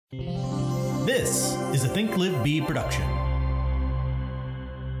This is a Think Live Be production.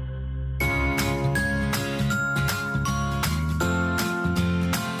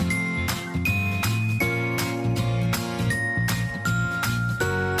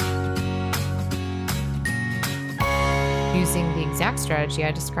 Using the exact strategy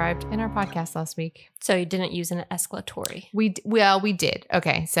I described in our podcast last week. So you didn't use an escalatory. We did.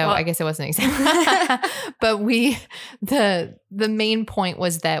 Okay, so I guess it wasn't exact, but the main point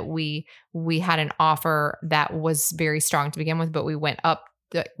was that we had an offer that was very strong to begin with, but we went up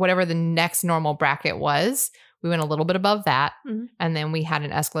whatever the next normal bracket was. We went a little bit above that, and then we had an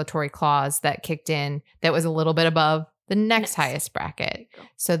escalatory clause that kicked in that was a little bit above the next highest bracket,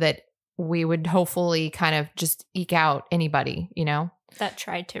 so that we would hopefully kind of just eke out anybody, that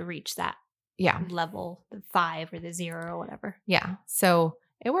tried to reach that level, the 5 or the 0 or whatever. Yeah. So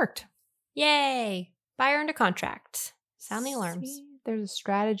it worked. Yay. Buyer under contract. Sound the alarms. See, there's a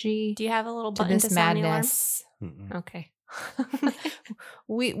strategy. Do you have a little to button this to sound madness? the alarm? Okay.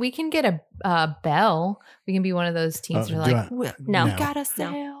 we can get a bell. We can be one of those teams who are like, no, we got a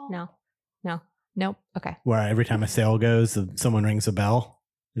sale. No. Nope. Okay. Where every time a sale goes, someone rings a bell.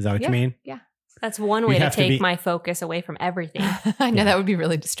 Is that what you mean? Yeah. That's one way to take my focus away from everything. I know that would be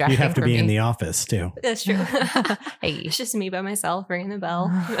really distracting. You have to be in the office too. That's true. Hey, it's just me by myself ringing the bell,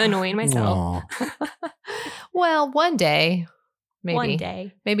 annoying myself. Well, one day,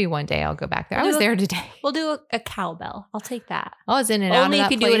 maybe one day I'll go back there. I was there today. We'll do a cowbell. I'll take that. I was in and out of that Only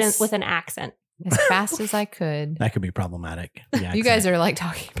if you place do it with an accent. as fast as I could. That could be problematic. Yeah, you guys are like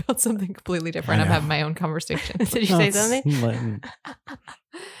talking about something completely different. I'm having my own conversation. Did you say something?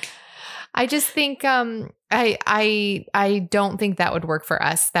 I just think I don't think that would work for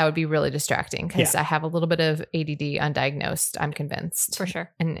us. That would be really distracting because I have a little bit of ADD undiagnosed, I'm convinced. For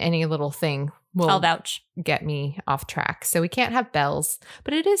sure. And any little thing will I'll vouch. Get me off track. So we can't have bells.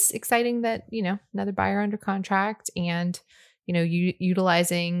 But it is exciting that, another buyer under contract and,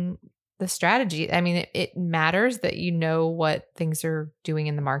 utilizing the strategy. I mean, it matters that you know what things are doing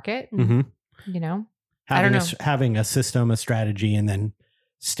in the market. Mm-hmm. I don't know. Having a system, a strategy, and then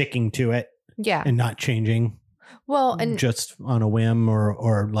sticking to it. Yeah. And not changing. Well, and just on a whim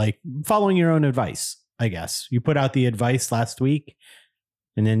or like following your own advice, I guess. You put out the advice last week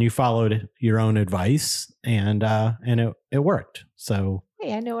and then you followed your own advice and it worked. So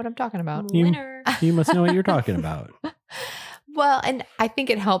hey, I know what I'm talking about. Winner. You must know what you're talking about. Well, and I think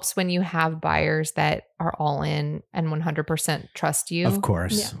it helps when you have buyers that are all in and 100% trust you. Of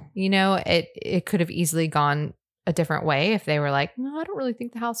course. Yeah. It could have easily gone a different way if they were like, no, I don't really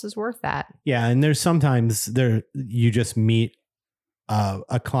think the house is worth that. Yeah. And there's sometimes you just meet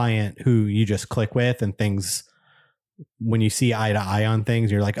a client who you just click with and things, when you see eye to eye on things,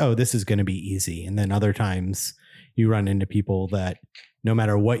 you're like, oh, this is going to be easy. And then other times you run into people that no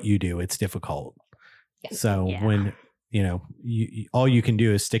matter what you do, it's difficult. Yeah. So when, all you can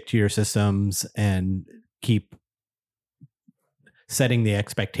do is stick to your systems and keep setting the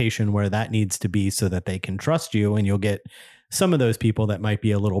expectation where that needs to be so that they can trust you, and you'll get some of those people that might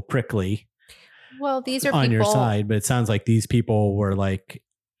be a little prickly. Well, these are on people, your side, but it sounds like these people were like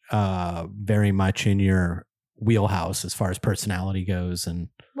very much in your wheelhouse as far as personality goes. And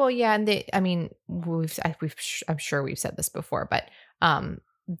well, yeah, and I'm sure we've said this before, but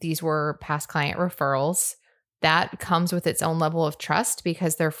these were past client referrals. That comes with its own level of trust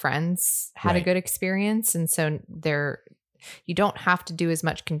because their friends had a good experience, and so you don't have to do as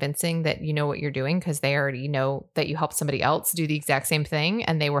much convincing that you know what you're doing because they already know that you helped somebody else do the exact same thing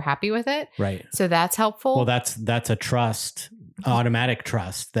and they were happy with it. Right. So that's helpful. Well, that's a trust, automatic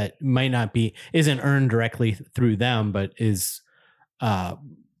trust that isn't earned directly through them, but is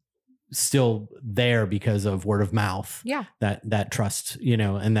still there because of word of mouth. Yeah. That trust,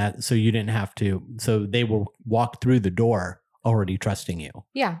 and that, so you didn't have to, so they will walk through the door already trusting you.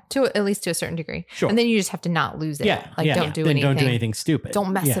 Yeah, at least to a certain degree. Sure. And then you just have to not lose it. Yeah. Don't do anything. Don't do anything stupid.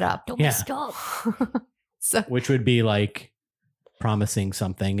 Don't mess it up. Don't mess it up. So, which would be like promising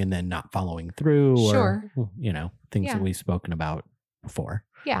something and then not following through, or things that we've spoken about before.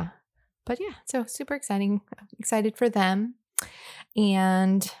 Yeah. But yeah, so super exciting. Excited for them.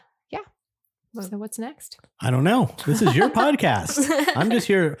 And yeah. So what's next? I don't know. This is your podcast. I'm just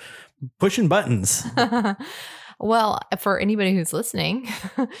here pushing buttons. Well, for anybody who's listening,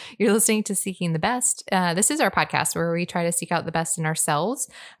 you're listening to Seeking the Best. This is our podcast where we try to seek out the best in ourselves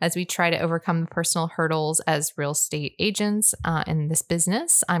as we try to overcome the personal hurdles as real estate agents in this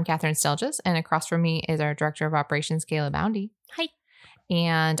business. I'm Catherine Stelgis, and across from me is our Director of Operations, Kayla Boundy. Hi.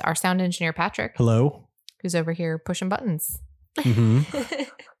 And our sound engineer, Patrick. Hello. Who's over here pushing buttons.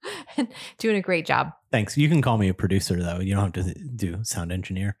 Mm-hmm. Doing a great job. Thanks. You can call me a producer, though. You don't have to do sound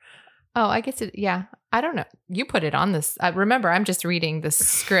engineer. Oh, I guess yeah. I don't know. You put it on this. Remember, I'm just reading the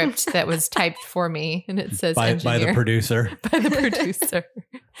script that was typed for me, and it says by engineer. the producer. By the producer.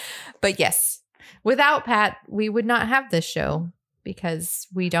 But yes, without Pat, we would not have this show because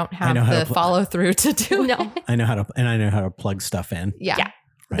we don't have the follow through to do it. I know how to plug stuff in. Yeah.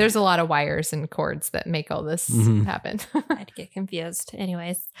 Right. There's a lot of wires and cords that make all this happen. I'd get confused.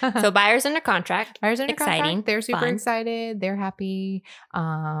 Anyways, so buyers under contract. Buyers under exciting. Contract. They're super fun. excited. They're happy.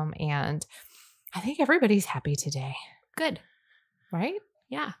 And I think everybody's happy today. Good. Right?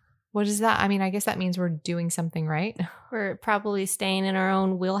 Yeah. What is that? I mean, I guess that means we're doing something right. We're probably staying in our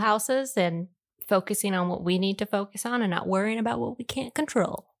own wheelhouses and focusing on what we need to focus on and not worrying about what we can't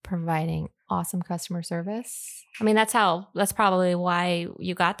control. Providing awesome customer service. I mean, that's probably why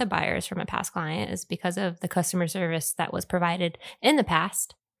you got the buyers from a past client, is because of the customer service that was provided in the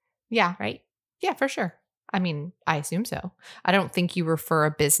past. Yeah. Right? Yeah, for sure. I mean, I assume so. I don't think you refer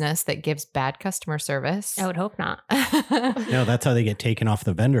a business that gives bad customer service. I would hope not. No, that's how they get taken off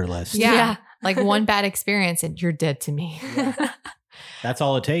the vendor list. Yeah. Like one bad experience and you're dead to me. Yeah. That's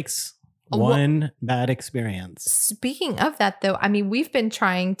all it takes. One bad experience. Speaking of that, though, I mean, we've been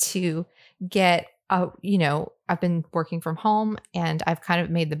trying to get, I've been working from home and I've kind of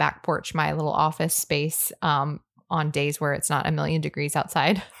made the back porch my little office space on days where it's not 1,000,000 degrees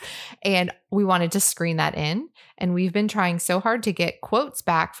outside. And we wanted to screen that in. And we've been trying so hard to get quotes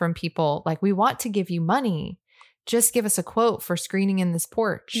back from people. Like, we want to give you money. Just give us a quote for screening in this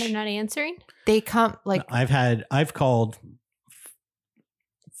porch. They're not answering? They come like I've called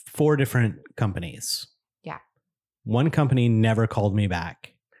 4 different companies. Yeah. One company never called me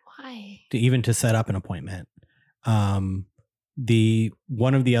back. Why? To set up an appointment. One of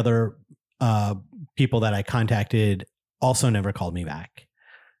the other people that I contacted also never called me back.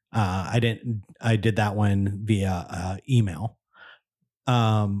 I did that one via email.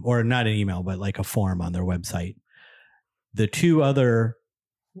 Or not an email, but like a form on their website. The 2 other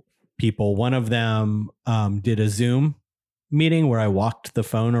people, one of them did a Zoom meeting where I walked the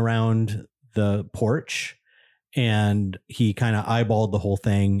phone around the porch, and he kind of eyeballed the whole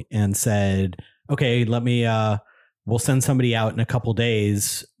thing and said, okay, we'll send somebody out in a couple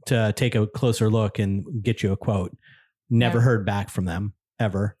days to take a closer look and get you a quote. Never heard back from them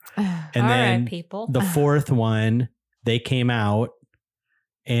ever. And then people. The 4th one, they came out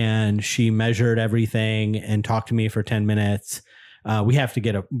and she measured everything and talked to me for 10 minutes. We have to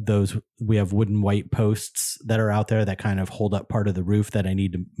get we have wooden white posts that are out there that kind of hold up part of the roof that I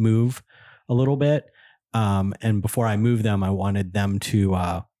need to move a little bit. And before I move them, I wanted them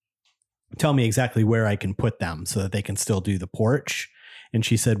to tell me exactly where I can put them so that they can still do the porch. And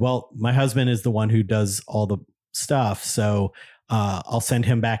she said, well, my husband is the one who does all the stuff. So I'll send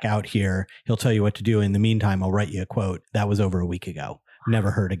him back out here. He'll tell you what to do. In the meantime, I'll write you a quote. That was over a week ago. Never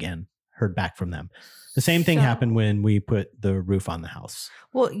heard back from them. The same thing happened when we put the roof on the house.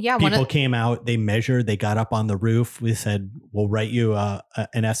 Well, yeah. People came out, they measured, they got up on the roof. We said, we'll write you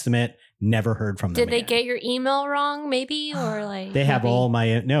an estimate. Never heard from them. Did they get your email wrong maybe? Or like they have all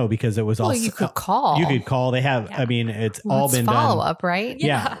my, no, because it was all. You could call. You could call. They have, I mean, it's all been done. Follow up, right?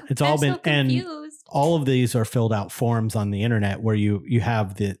 Yeah. It's all been, and all of these are filled out forms on the internet where you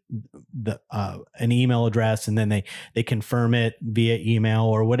have an email address, and then they confirm it via email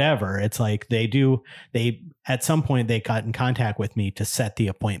or whatever. It's like they at some point they got in contact with me to set the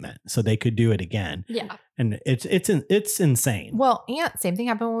appointment so they could do it again. Yeah. And it's insane. Well, and same thing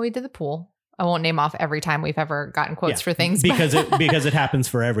happened when we did the pool. I won't name off every time we've ever gotten quotes for things because it happens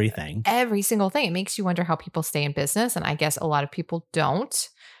for everything. Every single thing. It makes you wonder how people stay in business, and I guess a lot of people don't.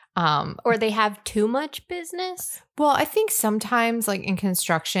 Or they have too much business. Well, I think sometimes, like in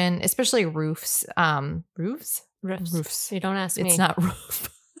construction, especially roofs. Roofs. You don't ask me. It's not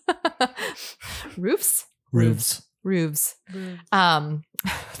roof. Roofs. This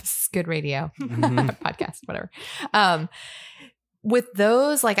is good radio. Podcast, whatever. With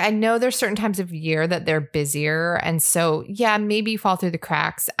those, like, I know there's certain times of year that they're busier. And so, yeah, maybe you fall through the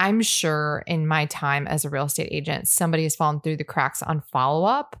cracks. I'm sure in my time as a real estate agent, somebody has fallen through the cracks on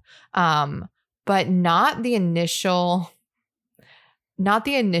follow-up. But not the initial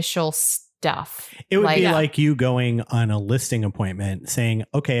stuff. It would be like you going on a listing appointment saying,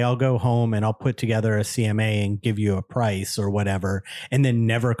 okay, I'll go home and I'll put together a CMA and give you a price or whatever, and then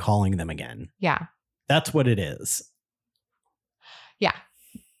never calling them again. Yeah. That's what it is. Yeah.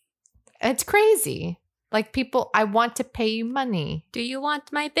 It's crazy. Like, people, I want to pay you money. Do you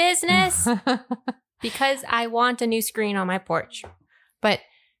want my business? Because I want a new screen on my porch. But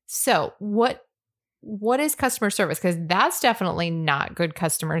so what is customer service? Because that's definitely not good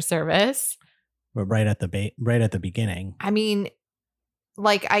customer service. But right at the beginning. I mean,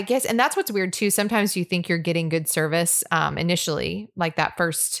 like, I guess, and that's what's weird too. Sometimes you think you're getting good service initially, like that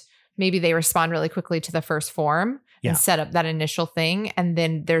first, maybe they respond really quickly to the first form Yeah. and set up that initial thing. And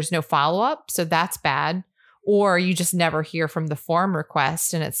then there's no follow up. So that's bad. Or you just never hear from the form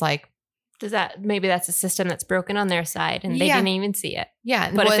request. And it's like, maybe that's a system that's broken on their side and they Yeah. didn't even see it.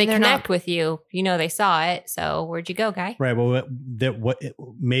 yeah. But well, if they and they're connect with you, you know they saw it. So where'd you go, guy? Right. Well,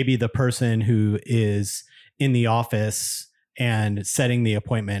 maybe the person who is in the office and setting the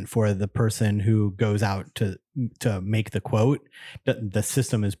appointment for the person who goes out to make the quote, the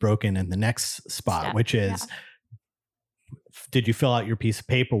system is broken in the next spot, Step. which is, did you fill out your piece of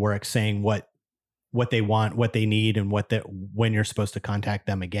paperwork saying what they want, what they need, and when you're supposed to contact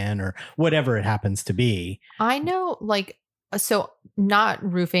them again, or whatever it happens to be. I know, like, so not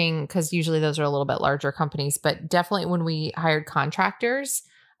roofing, because usually those are a little bit larger companies, but definitely when we hired contractors,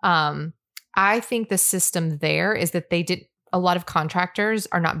 I think the system there is that a lot of contractors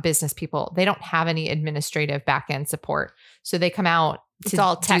are not business people. They don't have any administrative back end support. So they come out It's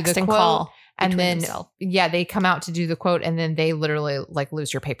all do text the and quote, call. and then themselves. they come out to do the quote, and then they literally like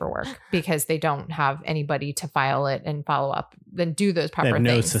lose your paperwork because they don't have anybody to file it and follow up, then do those They proper have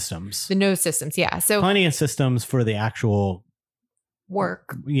no things. systems. The no systems, yeah. So Plenty of systems for the actual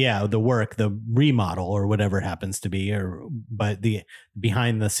Work. Yeah, the work, the remodel, or whatever it happens to be, but the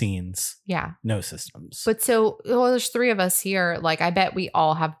behind the scenes, yeah. no systems. But there's three of us here. Like, I bet we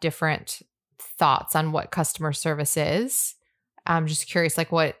all have different thoughts on what customer service is. I'm just curious,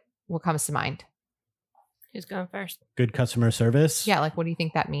 like, what comes to mind? Who's going first? Good customer service. Yeah, like, what do you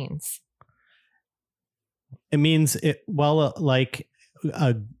think that means? It means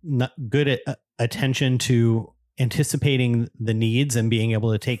good attention to anticipating the needs and being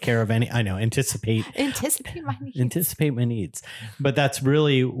able to take care of anticipate my needs. But that's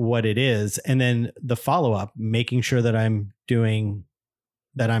really what it is. And then the follow-up, making sure that I'm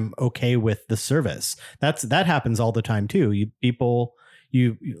okay with the service. That happens all the time too.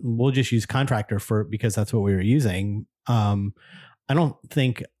 We'll just use contractor because that's what we were using. I don't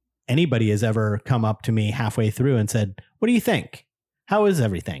think anybody has ever come up to me halfway through and said, "What do you think? How is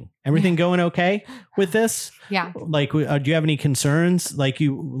everything? Everything going okay with this?" Yeah. Like, do you have any concerns? Like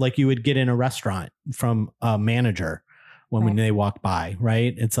you would get in a restaurant from a manager when they walk by,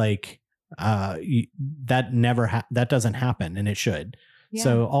 right? It's like, that doesn't happen, and it should. Yeah.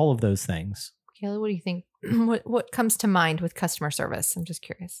 So all of those things. Kayla, what do you think? What comes to mind with customer service? I'm just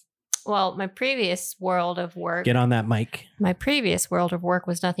curious. Well, my previous world of work. Get on that mic. My previous world of work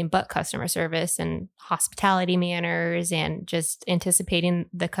was nothing but customer service and hospitality manners and just anticipating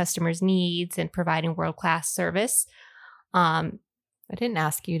the customer's needs and providing world-class service. I didn't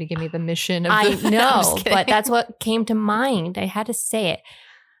ask you to give me the mission of I the know, but that's what came to mind. I had to say it.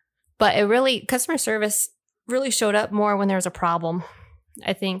 But customer service really showed up more when there was a problem.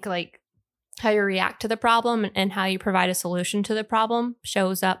 I think like how you react to the problem and how you provide a solution to the problem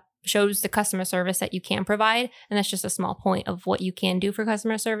shows the customer service that you can provide. And that's just a small point of what you can do for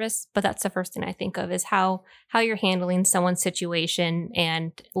customer service. But that's the first thing I think of is how you're handling someone's situation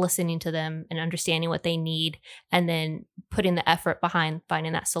and listening to them and understanding what they need and then putting the effort behind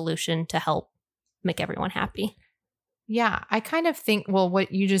finding that solution to help make everyone happy. Yeah, I kind of think, well,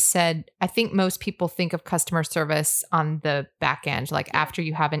 what you just said, I think most people think of customer service on the back end, like after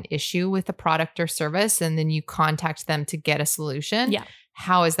you have an issue with a product or service and then you contact them to get a solution. Yeah.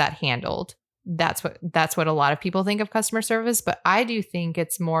 How is that handled? That's what a lot of people think of customer service, but I do think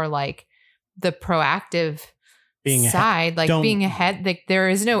it's more like the proactive side, like being ahead. Like there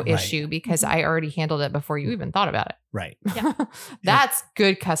is no issue because I already handled it before you even thought about it. Right. Yeah. That's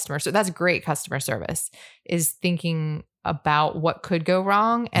good customer. So that's great customer service, is thinking about what could go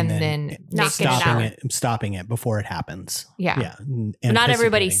wrong and then stopping it before it happens. Yeah. Not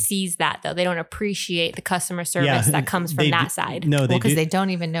everybody sees that though. They don't appreciate the customer service that comes from that side. No, because they don't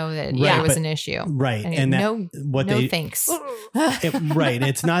even know that it was an issue. Right. And thanks. Right.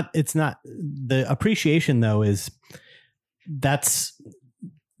 It's not the appreciation though is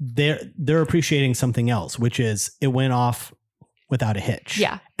they're appreciating something else, which is it went off without a hitch.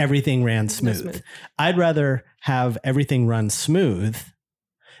 Yeah. Everything ran smooth. I'd rather have everything run smooth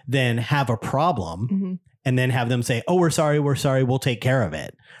than have a problem and then have them say, "Oh, we're sorry, we'll take care of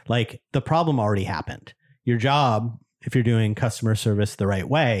it." Like the problem already happened. Your job, if you're doing customer service the right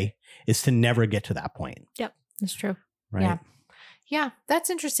way, is to never get to that point. Yep. That's true. Right. Yeah. Yeah, that's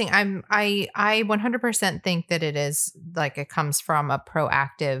interesting. I 100% think that it is like it comes from a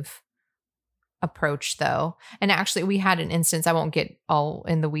proactive approach though. And actually we had an instance, I won't get all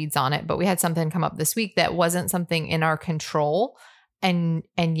in the weeds on it, but we had something come up this week that wasn't something in our control. And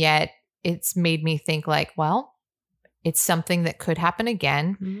yet it's made me think like, well, it's something that could happen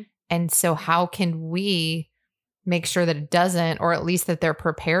again. Mm-hmm. And so how can we make sure that it doesn't, or at least that they're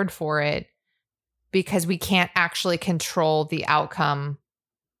prepared for it, because we can't actually control the outcome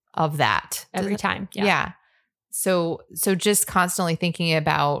of that every time. Yeah. So just constantly thinking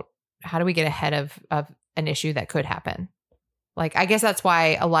about how do we get ahead of an issue that could happen. Like, I guess that's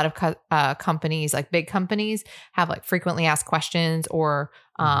why a lot of companies, like big companies, have like frequently asked questions, or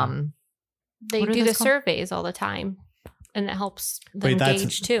they what are do those the called? surveys all the time, and it helps them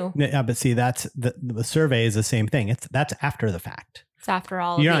gauge too. Yeah, but see, that's the survey is the same thing. That's after the fact. It's after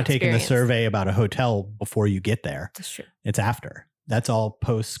all. You're of the not taking the experience. survey about a hotel before you get there. That's true. It's after. That's all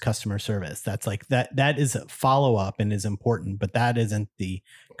post customer service. That's like that is a follow up and is important, but that isn't the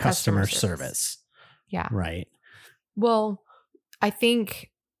customer service. Yeah. Right. Well, I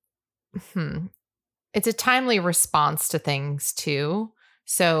think it's a timely response to things too.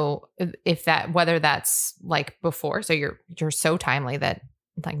 So if that, whether that's like before, so you're so timely that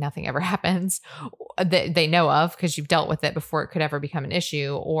like nothing ever happens that they know of because you've dealt with it before it could ever become an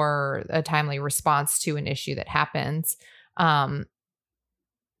issue, or a timely response to an issue that happens.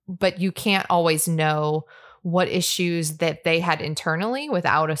 But you can't always know what issues that they had internally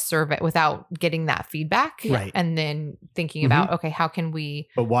without a survey, without getting that feedback. Right. And then thinking about, okay, how can we,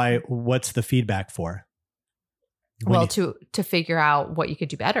 But why, what's the feedback for? to figure out what you could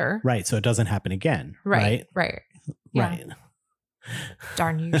do better. Right. So it doesn't happen again. Right. Yeah. Right.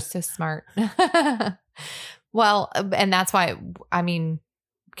 Darn, you're so smart. Well, and that's why, I mean,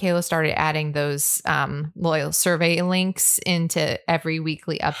 Kayla started adding those loyal survey links into every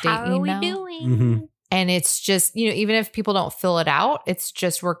weekly update How are email. we doing? Mm-hmm. And it's just, even if people don't fill it out, it's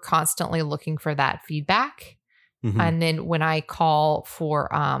just we're constantly looking for that feedback. Mm-hmm. And then when I call for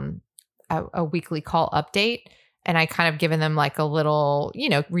a weekly call update, and I kind of given them like a little,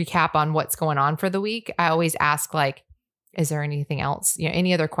 recap on what's going on for the week, I always ask like, is there anything else,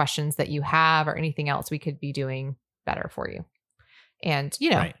 any other questions that you have, or anything else we could be doing better for you? And,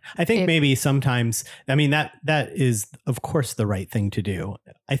 right. I think maybe sometimes, I mean, that is, of course, the right thing to do.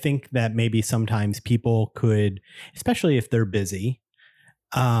 I think that maybe sometimes people could, especially if they're busy,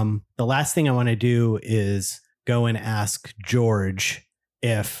 the last thing I want to do is go and ask George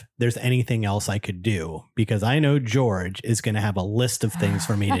if there's anything else I could do, because I know George is going to have a list of things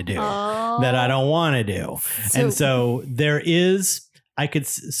for me to do that I don't want to do. And so there is,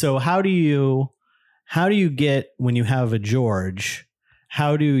 so how do you get, when you have a George,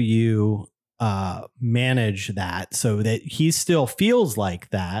 how do you manage that so that he still feels like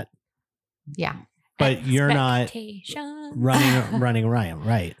that? Yeah. But you're not running around.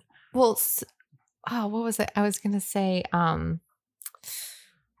 Right. Well, what was it? I was going to say,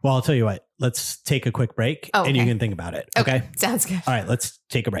 well, I'll tell you what, let's take a quick break and you can think about it. Okay. Sounds good. All right. Let's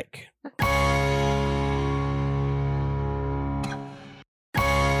take a break.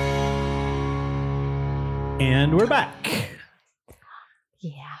 And we're back.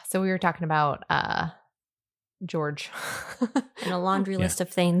 Yeah. So we were talking about George and a laundry list of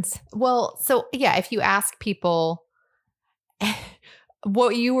things. Well, so yeah, if you ask people,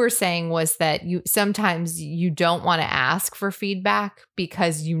 what you were saying was that sometimes you don't want to ask for feedback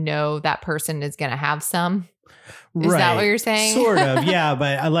because that person is going to have some. Is that what you're saying? Sort of, yeah.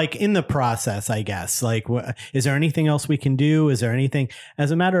 But like in the process, I guess, like, is there anything else we can do? Is there anything?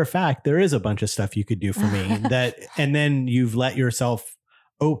 As a matter of fact, there is a bunch of stuff you could do for me and then you've left yourself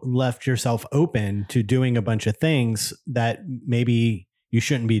open to doing a bunch of things that maybe you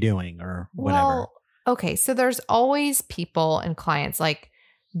shouldn't be doing or whatever. Well, okay. So there's always people and clients like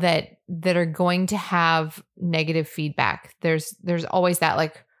that are going to have negative feedback. There's always that,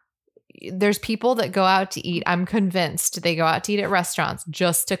 like, there's people that go out to eat. I'm convinced they go out to eat at restaurants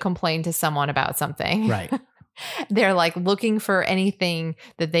just to complain to someone about something. Right. They're like looking for anything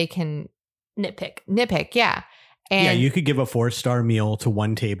that they can nitpick. Yeah. And you could give a 4-star meal to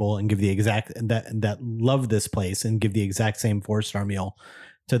one table and give the exact that love this place and give the exact same 4-star meal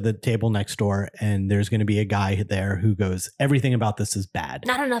to the table next door. And there's going to be a guy there who goes, everything about this is bad.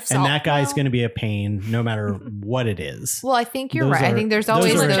 Not enough salt. And that guy's going to be a pain no matter what it is. Well, I think you're right. I think there's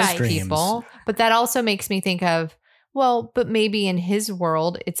always those people, but that also makes me think of, well, but maybe in his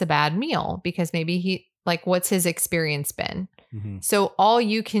world, it's a bad meal because maybe what's his experience been? Mm-hmm. So all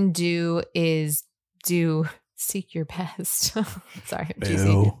you can do is seek your best. Sorry,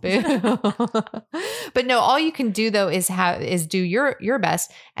 Boo. Boo. But no, all you can do though is do your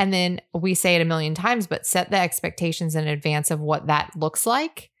best. And then we say it a million times, but set the expectations in advance of what that looks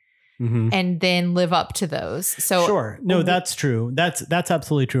like. Mm-hmm. And then live up to those. So sure. No, that's true. That's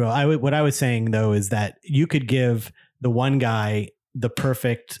absolutely true. What I was saying though is that you could give the one guy the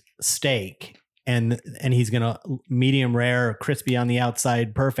perfect steak and he's going to medium rare, crispy on the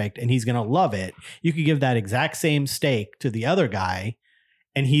outside, perfect, and he's going to love it. You could give that exact same steak to the other guy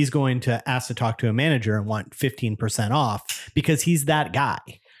and he's going to ask to talk to a manager and want 15% off because he's that guy.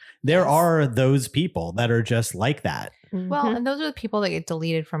 There are those people that are just like that. Well, and those are the people that get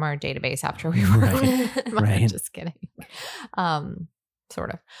deleted from our database after we work. Right. Just kidding.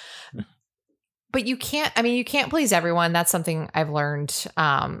 Sort of. But you can't please everyone. That's something I've learned.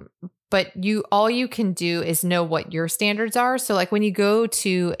 But all you can do is know what your standards are. So like when you go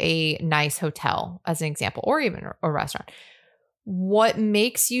to a nice hotel, as an example, or even a restaurant, what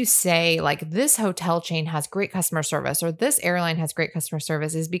makes you say like this hotel chain has great customer service or this airline has great customer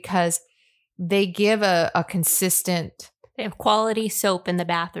service is because they give a consistent. They have quality soap in the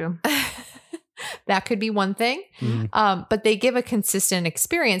bathroom. That could be one thing. But they give a consistent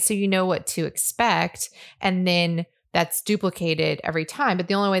experience so you know what to expect. And then that's duplicated every time. But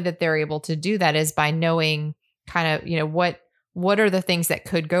the only way that they're able to do that is by knowing kind of, you know, what are the things that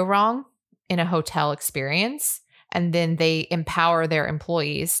could go wrong in a hotel experience. And then they empower their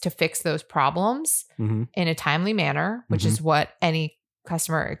employees to fix those problems in a timely manner, which is what any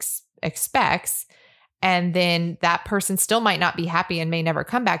customer expects. And then that person still might not be happy and may never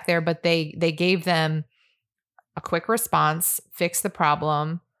come back there, but they gave them a quick response, fix the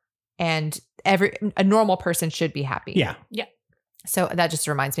problem, and a normal person should be happy. Yeah. Yeah. So that just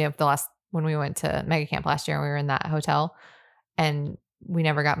reminds me of when we went to Mega Camp last year and we were in that hotel and we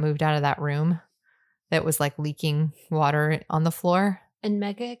never got moved out of that room that was like leaking water on the floor. In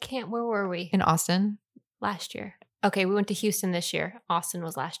Mega Camp, where were we? In Austin. Last year. Okay, we went to Houston this year. Austin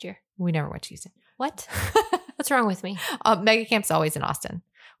was last year. We never went to Houston. What? What's wrong with me? Mega Camp's always in Austin.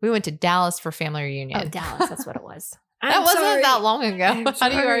 We went to Dallas for family reunion. Oh, Dallas. That's what it was. That wasn't that long ago. How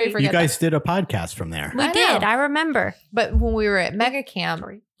do you already forget You guys that? did a podcast from there. We did. I remember. But when we were at Mega Camp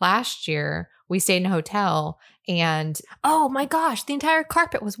last year, we stayed in a hotel and oh my gosh, the entire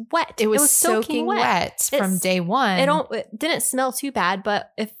carpet was wet. It was soaking wet from day one. It didn't smell too bad,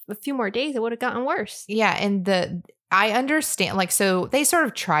 but if a few more days, it would have gotten worse. Yeah, and I understand. Like, so they sort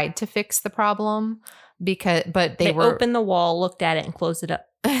of tried to fix the problem but they opened the wall, looked at it, and closed it up.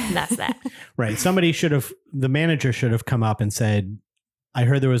 And that's that. Right. The manager should have come up and said, I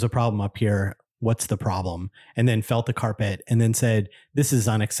heard there was a problem up here. What's the problem? And then felt the carpet and then said, this is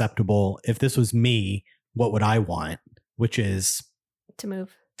unacceptable. If this was me, what would I want? Which is to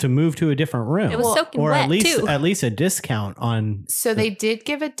move to a different room. It was soaking wet too. At least a discount on. So they did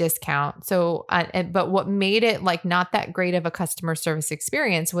give a discount. So, but what made it like not that great of a customer service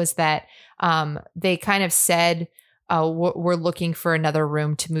experience was that they kind of said, we're looking for another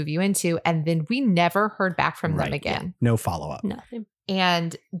room to move you into. And then we never heard back from them again. Yeah. No follow-up. Nothing.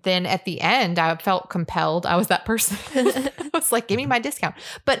 And then at the end, I felt compelled. I was that person. I was like, give me my discount.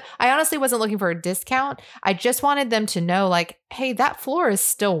 But I honestly wasn't looking for a discount. I just wanted them to know like, hey, that floor is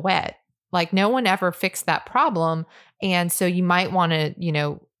still wet. Like no one ever fixed that problem. And so you might want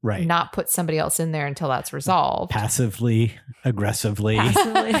to, not put somebody else in there until that's resolved. Passively, aggressively.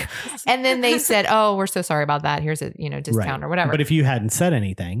 And then they said, oh, we're so sorry about that. Here's a, discount or whatever. But if you hadn't said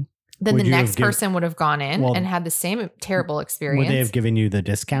anything, then the next person would have gone in and had the same terrible experience. Would they have given you the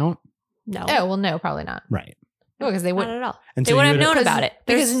discount? No. Oh, well, no, probably not. Right. No, because they wouldn't at all. And they so wouldn't have known about it.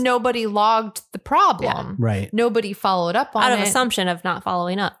 Because nobody logged the problem. Yeah. Right. Nobody followed up on it. Out of assumption of not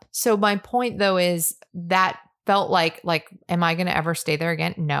following up. So my point though is that felt like, am I going to ever stay there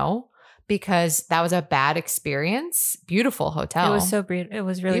again? No. Because that was a bad experience. Beautiful hotel. It was so beautiful. It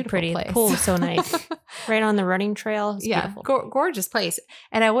was really Beautiful pretty. place. The pool was so nice. Right on the running trail. Yeah. Gorgeous place.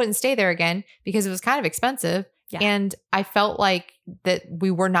 And I wouldn't stay there again because it was kind of expensive. Yeah. And I felt like that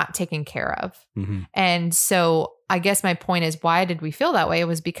we were not taken care of. Mm-hmm. And so I guess my point is, why did we feel that way? It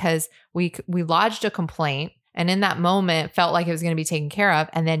was because we lodged a complaint and in that moment felt like it was going to be taken care of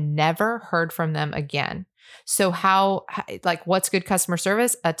and then never heard from them again. So what's good customer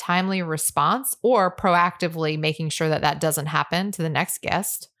service? A timely response or proactively making sure that doesn't happen to the next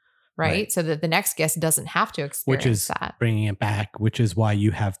guest, right? So that the next guest doesn't have to experience that. Bringing it back, which is why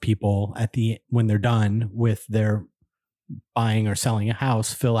you have people when they're done with their buying or selling a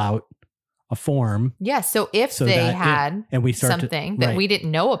house, fill out a form. Yeah. So if they had something that we didn't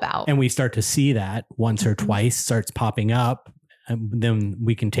know about. And we start to see that once or twice starts popping up, then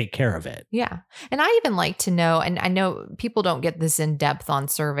we can take care of it. Yeah. And I even like to know, and I know people don't get this in depth on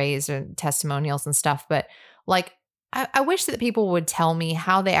surveys or testimonials and stuff, but I wish that people would tell me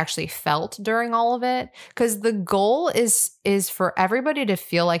how they actually felt during all of it. Because the goal is for everybody to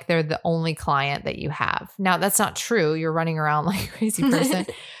feel like they're the only client that you have. Now, that's not true. You're running around like a crazy person.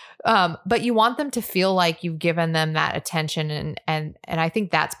 But you want them to feel like you've given them that attention. And I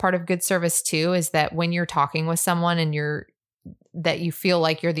think that's part of good service too, is that when you're talking with someone and that you feel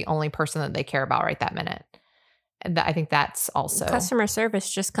like you're the only person that they care about right that minute. And I think that's also customer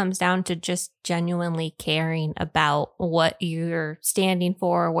service just comes down to just genuinely caring about what you're standing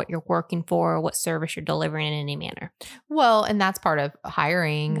for, what you're working for, what service you're delivering in any manner. Well, and that's part of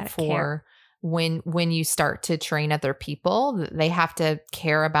hiring for care. when you start to train other people, they have to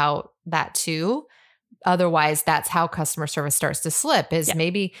care about that too. Otherwise, that's how customer service starts to slip is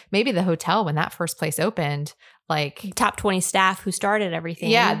maybe the hotel when that first place opened, like top 20 staff who started everything.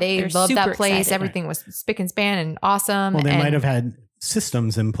 Yeah, they loved that place. Excited. Everything was spick and span and awesome. Well, they might have had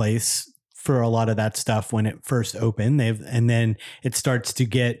systems in place for a lot of that stuff when it first opened. And then it starts to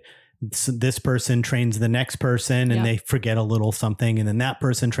get this person trains the next person and they forget a little something. And then that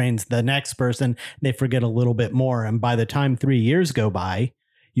person trains the next person. They forget a little bit more. And by the time 3 years go by,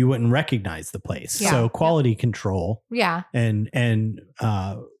 you wouldn't recognize the place. So quality control. Yeah. And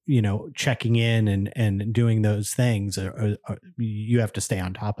checking in and doing those things you have to stay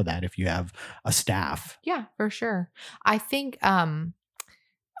on top of that if you have a staff. Yeah, for sure. I think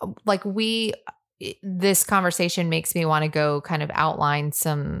this conversation makes me want to go kind of outline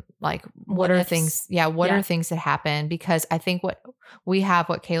some like what are things that happen, because I think what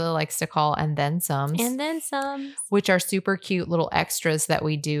Kayla likes to call and then some, which are super cute little extras that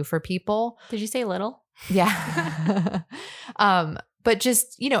we do for people. Did you say little? Yeah. But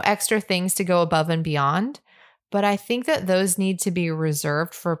just, extra things to go above and beyond. But I think that those need to be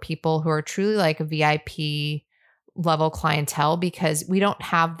reserved for people who are truly like VIP level clientele, because we don't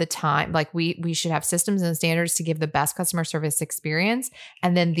have the time. Like we should have systems and standards to give the best customer service experience.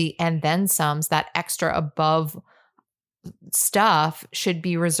 And then some's that extra above stuff should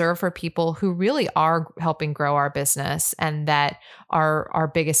be reserved for people who really are helping grow our business and that are our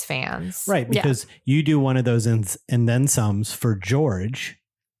biggest fans. Right. Because you do one of those and then somes for George.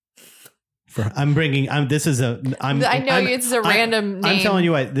 I know it's a random name. I'm telling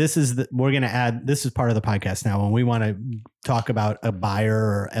you what, we're going to add, this is part of the podcast now when we want to talk about a buyer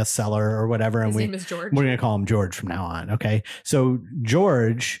or a seller or whatever. His name is George. We're going to call him George from now on. Okay. So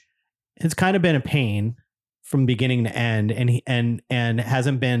George has kind of been a pain from beginning to end, and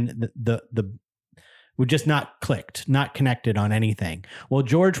hasn't been we've just not clicked, not connected on anything. Well,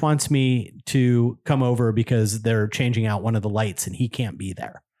 George wants me to come over because they're changing out one of the lights and he can't be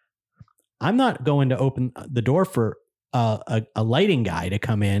there. I'm not going to open the door for a lighting guy to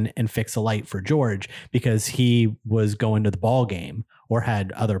come in and fix a light for George because he was going to the ball game or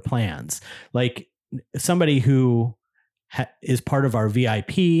had other plans. Like somebody who is part of our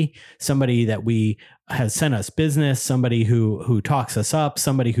VIP, somebody that has sent us business, somebody who talks us up,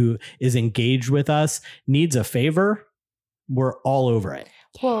 somebody who is engaged with us, needs a favor, we're all over it.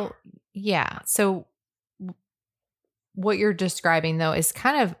 Well, yeah. So what you're describing though is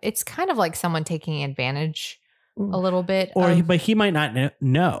kind of like someone taking advantage a little bit, but he might not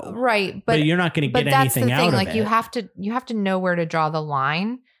know, right? But you're not going to get anything out of it. Like you have to know where to draw the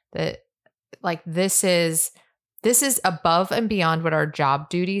line. That like this is above and beyond what our job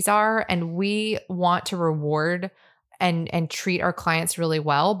duties are, and we want to reward and treat our clients really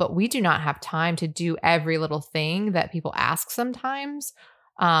well, but we do not have time to do every little thing that people ask sometimes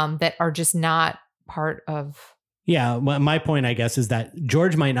that are just not part of. Yeah. My point, I guess, is that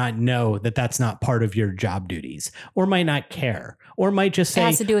George might not know that that's not part of your job duties, or might not care, or might just say it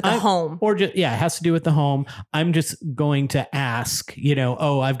has to do with the home, or just, it has to do with the home. I'm just going to ask,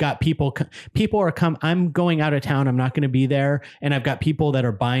 I've got people are I'm going out of town. I'm not going to be there. And I've got people that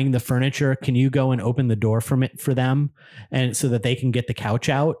are buying the furniture. Can you go and open the door for them? And so that they can get the couch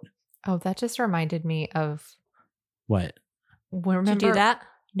out. Oh, that just reminded me of what? Remember, did you do that?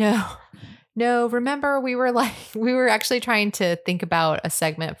 No, remember we were actually trying to think about a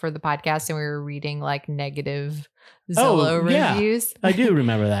segment for the podcast, and we were reading like negative Zillow reviews. I do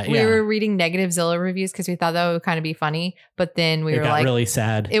remember that. We were reading negative Zillow reviews because we thought that would kind of be funny, but then we were like really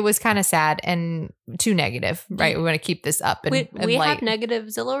sad. It was kind of sad and too negative, right? We want to keep this up. And we have negative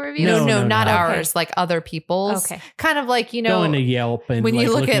Zillow reviews? No, not ours, like other people's. Okay. Kind of like, going to Yelp and when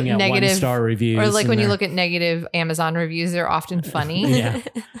you look at negative 1-star reviews. Or like when you look at negative Amazon reviews, they're often funny. Yeah.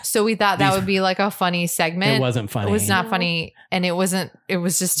 So we thought that would be like a funny segment. It wasn't funny. It was not funny. And it was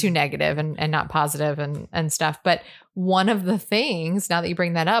just too negative and not positive and stuff. But one of the things, now that you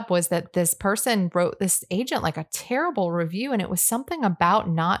bring that up, was that this person wrote this agent like a terrible review, and it was something about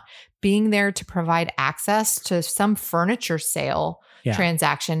not being there to provide access to some furniture sale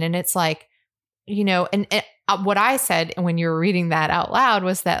transaction. And it's like, and what I said when you were reading that out loud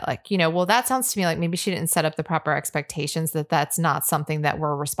was that like, well, that sounds to me like maybe she didn't set up the proper expectations, that that's not something that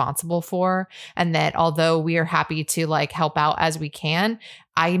we're responsible for. And that although we are happy to like help out as we can,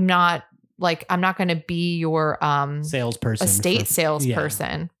 I'm not going to be your salesperson, estate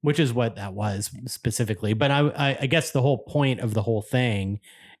salesperson, which is what that was specifically. But I guess the whole point of the whole thing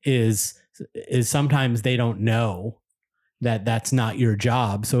is sometimes they don't know that that's not your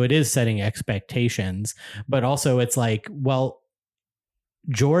job. So it is setting expectations, but also it's like, well,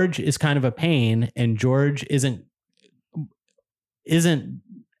 George is kind of a pain, and George isn't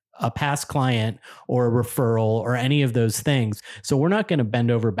a past client or a referral or any of those things. So we're not going to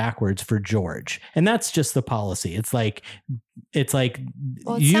bend over backwards for George. And that's just the policy. It's like,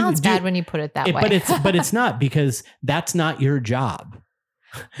 well, it sounds bad when you put it that way, but it's not, because that's not your job.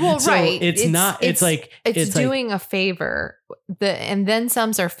 Well, so right. It's doing a favor. And then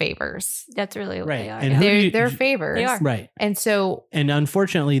some's are favors. That's really what right. they are. And they're favors. They are. Right. And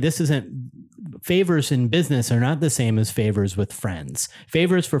unfortunately, this isn't, favors in business are not the same as favors with friends.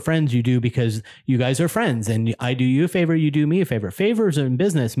 Favors for friends you do because you guys are friends, and I do you a favor, you do me a favor. Favors in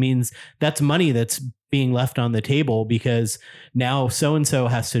business means that's money that's being left on the table because now so-and-so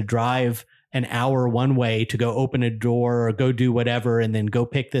has to drive an hour one way to go open a door or go do whatever, and then go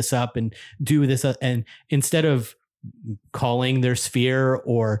pick this up and do this. And instead of calling their sphere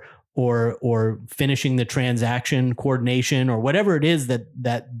or finishing the transaction coordination or whatever it is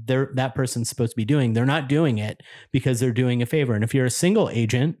that person's supposed to be doing, they're not doing it because they're doing a favor. And if you're a single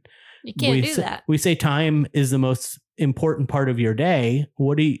agent, you can't do that. We say time is the most important part of your day.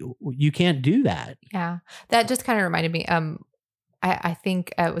 You can't do that. Yeah. That just kind of reminded me, I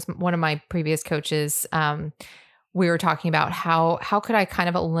think it was one of my previous coaches. We were talking about how could I kind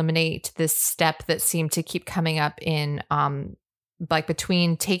of eliminate this step that seemed to keep coming up in like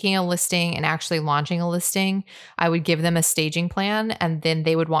between taking a listing and actually launching a listing. I would give them a staging plan, and then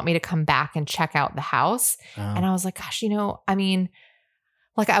they would want me to come back and check out the house. And I was like, gosh, I mean,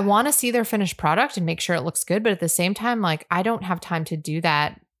 like I want to see their finished product and make sure it looks good. But at the same time, like I don't have time to do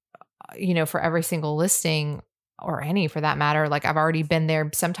that, for every single listing, or any for that matter. Like I've already been there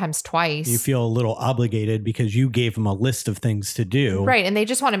sometimes twice. You feel a little obligated because you gave them a list of things to do. Right. And they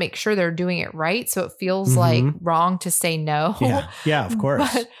just want to make sure they're doing it right. So it feels like wrong to say no. Yeah, of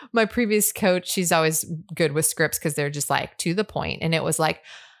course. But my previous coach, she's always good with scripts because they're just like to the point. And it was like,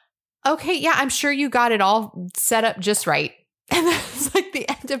 okay, yeah, I'm sure you got it all set up just right. And that's like the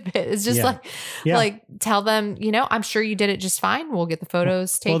end of it. It's just like tell them, I'm sure you did it just fine. We'll get the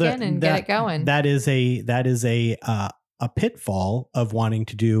photos taken and get it going. That is a pitfall of wanting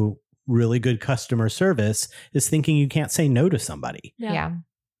to do really good customer service, is thinking you can't say no to somebody. Yeah.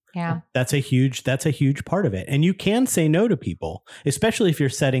 That's a huge part of it. And you can say no to people, especially if you're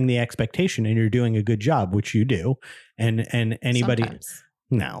setting the expectation and you're doing a good job, which you do. And anybody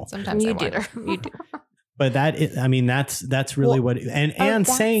Sometimes you I do. wonder. You do. But that's really what, and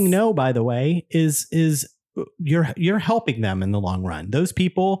saying no, by the way, is you're helping them in the long run. Those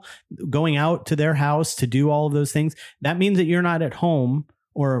people going out to their house to do all of those things, that means that you're not at home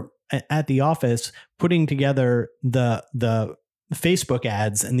or at the office putting together the Facebook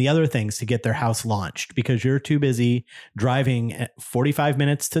ads and the other things to get their house launched, because you're too busy driving 45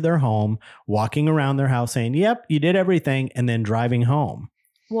 minutes to their home, walking around their house saying, yep, you did everything, and then driving home.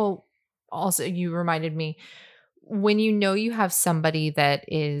 Well, also, you reminded me, when you have somebody that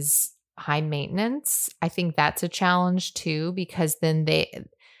is high maintenance, I think that's a challenge too, because then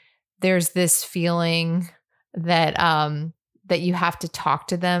there's this feeling that that you have to talk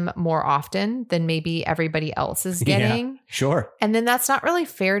to them more often than maybe everybody else is getting. Yeah, sure. And then that's not really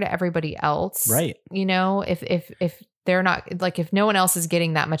fair to everybody else. Right. If they're not, like, if no one else is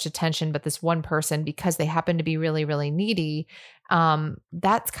getting that much attention, but this one person, because they happen to be really, really needy,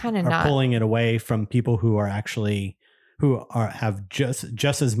 that's kind of not pulling it away from people who are actually, have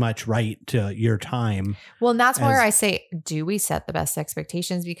just as much right to your time. Well, and that's where I say, do we set the best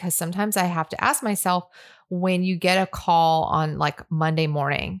expectations? Because sometimes I have to ask myself, when you get a call on like Monday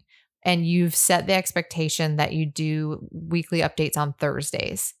morning and you've set the expectation that you do weekly updates on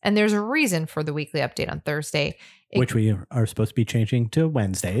Thursdays, and there's a reason for the weekly update on Thursday, which we are supposed to be changing to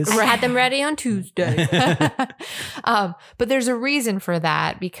Wednesdays. I had them ready on Tuesday. But there's a reason for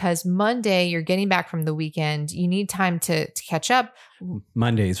that, because Monday you're getting back from the weekend. You need time to catch up.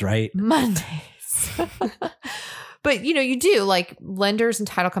 Mondays, right? Mondays. But you do, like, lenders and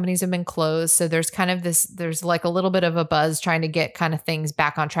title companies have been closed. So there's kind of there's like a little bit of a buzz trying to get kind of things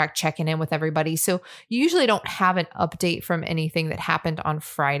back on track, checking in with everybody. So you usually don't have an update from anything that happened on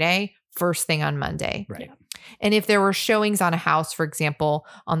Friday first thing on Monday. Right. And if there were showings on a house, for example,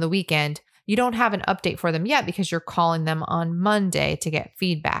 on the weekend, you don't have an update for them yet because you're calling them on Monday to get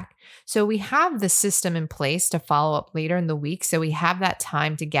feedback. So we have the system in place to follow up later in the week. So we have that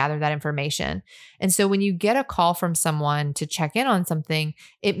time to gather that information. And so when you get a call from someone to check in on something,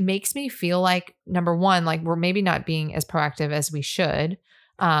 it makes me feel like, number one, like we're maybe not being as proactive as we should.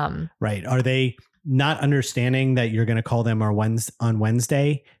 Right. Are they not understanding that you're going to call them on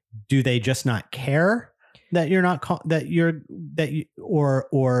Wednesday? Do they just not care that you're not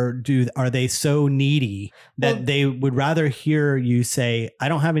are they so needy that they would rather hear you say, I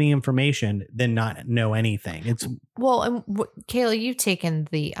don't have any information, than not know anything? It's and Kayla, you've taken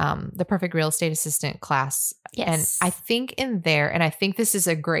the Perfect Real Estate Assistant class. Yes. And I think in there, and I think this is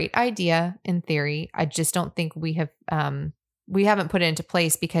a great idea in theory. I just don't think we haven't put it into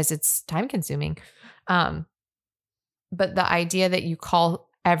place because it's time consuming. But the idea that you call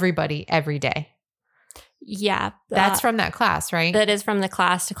everybody every day. Yeah. That's from that class, right? That is from the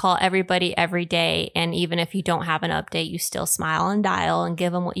class, to call everybody every day. And even if you don't have an update, you still smile and dial and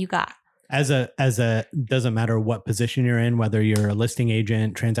give them what you got. Doesn't matter what position you're in, whether you're a listing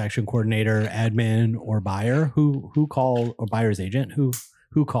agent, transaction coordinator, admin, or buyer, or buyer's agent,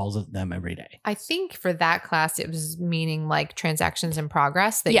 who calls them every day? I think for that class, it was meaning like transactions in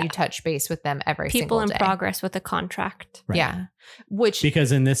progress that you touch base with them every single day. People in progress with a contract. Right. Yeah.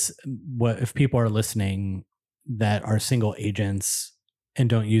 Because in this, if people are listening that are single agents and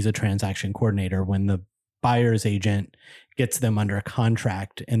don't use a transaction coordinator, when the buyer's agent gets them under a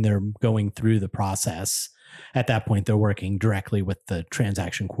contract and they're going through the process, at that point, they're working directly with the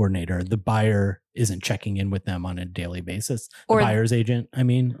transaction coordinator. The buyer isn't checking in with them on a daily basis. The buyer's agent,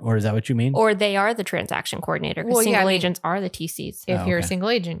 or is that what you mean? Or they are the transaction coordinator, because single agents are the TCs. If you're a single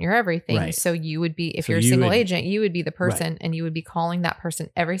agent, you're everything. Right. So you would be, if you're a single agent, you would be the person, and you would be calling that person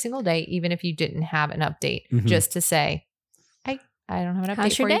every single day, even if you didn't have an update, just to say, I don't have an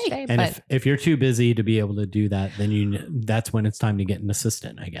update for you today. And if you're too busy to be able to do that, then that's when it's time to get an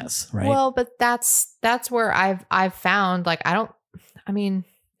assistant, I guess, right? Well, but that's where I've found, like,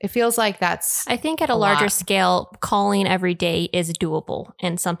 it feels like that's, I think at a larger scale, calling every day is doable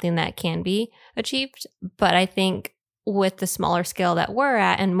and something that can be achieved. But I think with the smaller scale that we're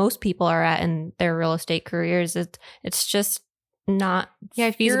at, and most people are at in their real estate careers, it's just not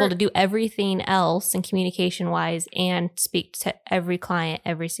feasible to do everything else and communication wise and speak to every client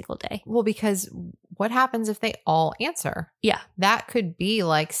every single day. Well, because what happens if they all answer? Yeah. That could be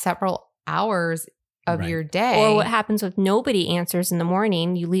like several hours of your day. Or what happens if nobody answers in the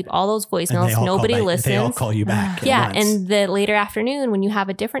morning? You leave all those voicemails, nobody listens. They all call you back. Yeah. And the later afternoon when you have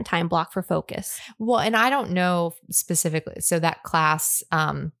a different time block for focus. Well, and I don't know specifically. So that class,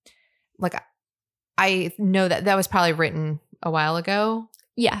 like I know that was probably written a while ago.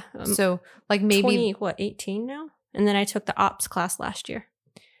 Yeah. So like maybe 18 now? And then I took the ops class last year.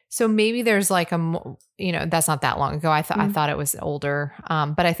 So maybe there's like that's not that long ago. I thought it was older.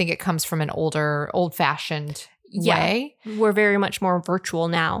 But I think it comes from an old fashioned way. We're very much more virtual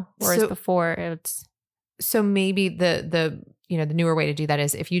now. Whereas before it's. So maybe the newer way to do that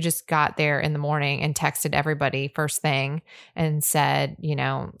is if you just got there in the morning and texted everybody first thing and said,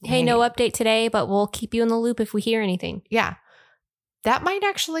 hey, no update today, but we'll keep you in the loop if we hear anything. Yeah. That might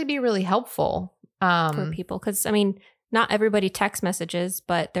actually be really helpful for people. Because, not everybody text messages,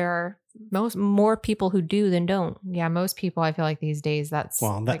 but there are more people who do than don't. Yeah, most people, I feel like these days, that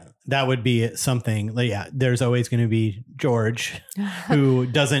would be something. Yeah, there's always going to be George who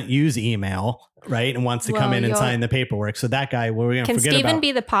doesn't use email, right, and wants to come in and sign the paperwork. So that guy, we're going to forget about. Can Steven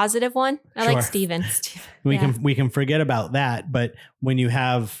be the positive one? I like Steven. We can forget about that. But when you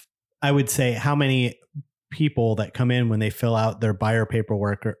have, I would say, how many people that come in when they fill out their buyer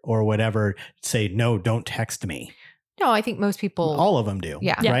paperwork or whatever say, no, don't text me. No, I think most people. All of them do.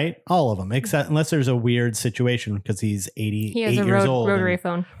 Yeah. Right? All of them, except unless there's a weird situation because he's 88 he has a years old. Rotary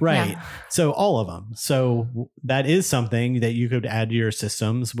phone. Right. Yeah. So all of them. So that is something that you could add to your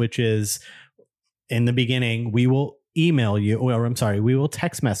systems, which is in the beginning, we will email you, we will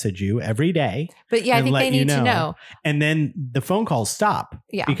text message you every day. But I think they need to know. And then the phone calls stop.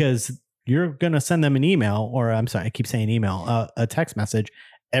 Yeah. Because you're going to send them an email I keep saying email, a text message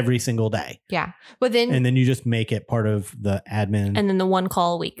every single day. Yeah. But then you just make it part of the admin. And then the one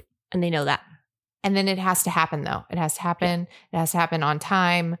call a week. And they know that. And then it has to happen though. It has to happen. Yeah. It has to happen on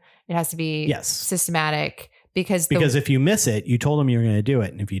time. It has to be systematic because if you miss it, you told them you're going to do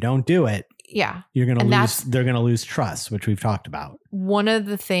it. And if you don't do it, you're going to lose, they're going to lose trust, which we've talked about. One of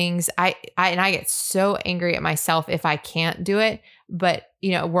the things I get so angry at myself if I can't do it, but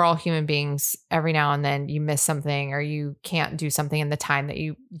we're all human beings. Every now and then you miss something or you can't do something in the time that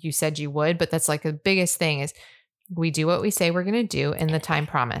you said you would. But that's like the biggest thing is we do what we say we're going to do in the time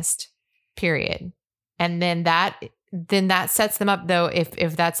promised. period. And then that sets them up though.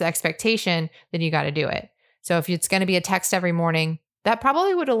 If that's the expectation, then you got to do it. So if it's going to be a text every morning, that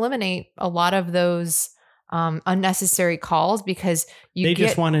probably would eliminate a lot of those unnecessary calls because they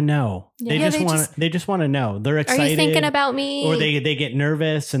just want to know. Yeah. They just want to know. They're excited. Are you thinking about me? Or they get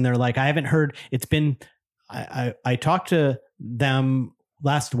nervous and they're like, I haven't heard. It's been, I talked to them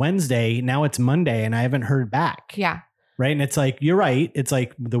last Wednesday. Now it's Monday and I haven't heard back. Yeah. Right. And it's like, you're right. It's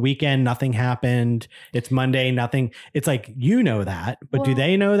like the weekend, nothing happened. It's Monday, nothing. It's like, you know that, but do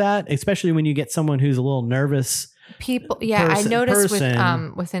they know that? Especially when you get someone who's a little nervous. People. Yeah. I noticed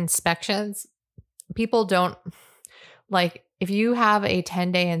with inspections, people don't like, if you have a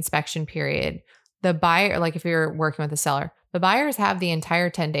 10-day inspection period, the buyer, like if you're working with a seller, the buyers have the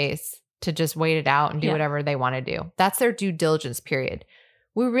entire 10 days to just wait it out and do whatever they want to do. That's their due diligence period.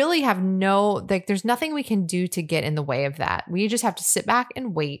 We really have there's nothing we can do to get in the way of that. We just have to sit back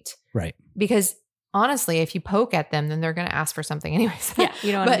and wait. Right. Because honestly, if you poke at them, then they're going to ask for something anyways. Yeah,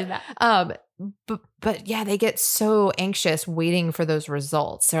 you don't want to do that. But yeah, they get so anxious waiting for those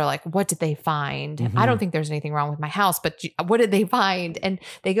results. They're like, what did they find? Mm-hmm. I don't think there's anything wrong with my house, but what did they find? And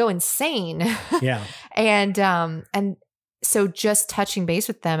they go insane. Yeah. And so just touching base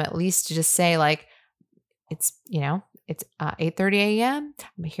with them, at least to just say like, it's 8:30 a.m.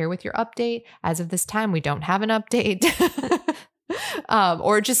 I'm here with your update. As of this time, we don't have an update.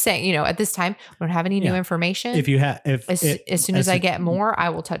 Or just saying, at this time, we don't have any new information. If you have, as soon as I get more, I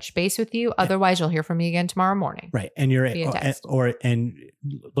will touch base with you. Otherwise, you'll hear from me again tomorrow morning. Right. And and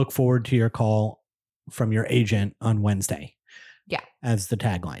look forward to your call from your agent on Wednesday. Yeah. As the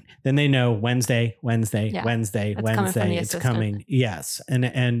tagline. Then they know Wednesday, it's coming. Yes.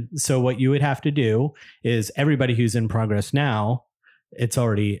 And so what you would have to do is everybody who's in progress now, it's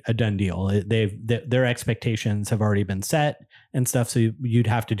already a done deal. Their expectations have already been set and stuff. So you'd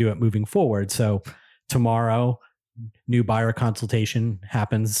have to do it moving forward. So tomorrow, new buyer consultation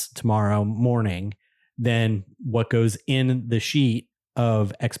happens tomorrow morning. Then what goes in the sheet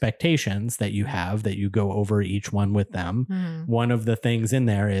of expectations that you have, that you go over each one with them. Mm-hmm. One of the things in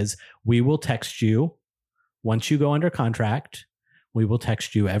there is we will text you once you go under contract. We will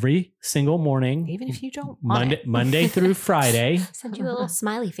text you every single morning, even if you don't want Monday through Friday. Send you a little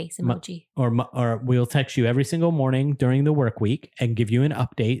smiley face emoji. Or we'll text you every single morning during the work week and give you an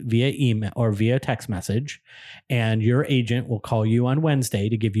update via email or via text message. And your agent will call you on Wednesday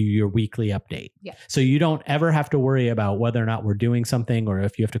to give you your weekly update. Yeah. So you don't ever have to worry about whether or not we're doing something or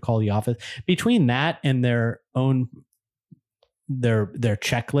if you have to call the office. Between that and their own their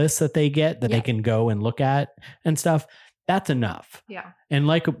checklist that they get that they can go and look at and stuff, that's enough. Yeah. And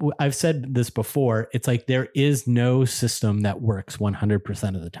like I've said this before, it's like there is no system that works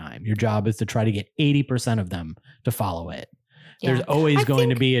 100% of the time. Your job is to try to get 80% of them to follow it. Yeah. There's always going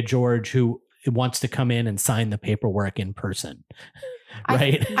to be a George who wants to come in and sign the paperwork in person.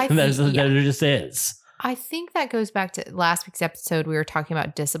 Right? There just is. I think that goes back to last week's episode. We were talking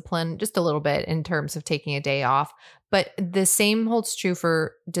about discipline just a little bit in terms of taking a day off, but the same holds true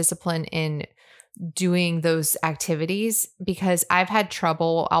for discipline in doing those activities, because I've had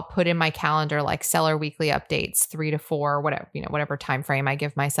trouble. I'll put in my calendar like seller weekly updates, 3 to 4, whatever time frame I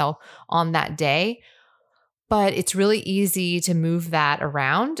give myself on that day. But it's really easy to move that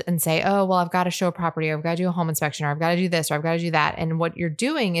around and say, oh, well, I've got to show a property, or I've got to do a home inspection, or I've got to do this, or I've got to do that. And what you're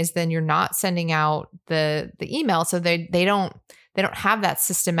doing is then you're not sending out the email. So they don't have that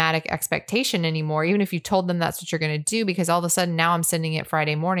systematic expectation anymore, even if you told them that's what you're going to do, because all of a sudden now I'm sending it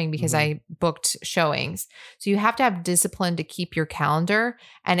Friday morning because I booked showings. So you have to have discipline to keep your calendar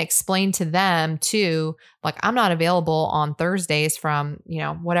and explain to them too, like, I'm not available on Thursdays from,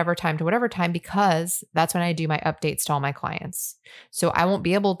 whatever time to whatever time, because that's when I do my updates to all my clients. So I won't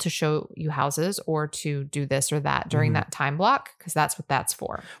be able to show you houses or to do this or that during that time block, because that's what that's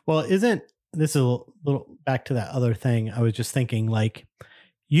for. Well, this is a little back to that other thing. I was just thinking, like,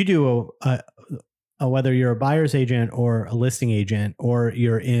 you do whether you're a buyer's agent or a listing agent, or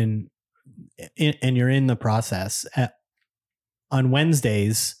you're in the process on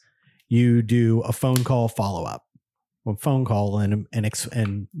Wednesdays, you do a phone call follow-up,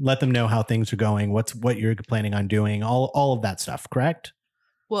 and let them know how things are going, what you're planning on doing, all of that stuff. Correct?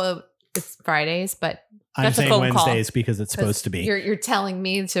 Well, it's Fridays, but I'm saying Wednesdays because it's supposed to be. You're telling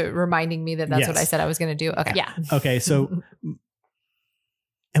me reminding me that's what I said I was going to do. Okay. Yeah. Okay. So,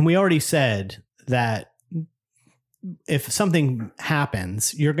 and we already said that if something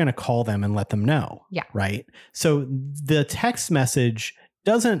happens, you're going to call them and let them know. Yeah. Right. So the text message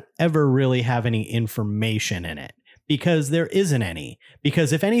doesn't ever really have any information in it, because there isn't any.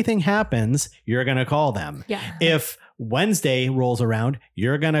 Because if anything happens, you're going to call them. Yeah. If Wednesday rolls around,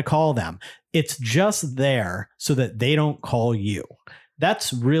 you're going to call them. It's just there so that they don't call you.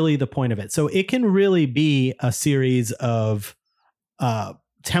 That's really the point of it. So it can really be a series of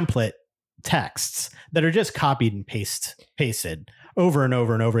template texts that are just copied and pasted over and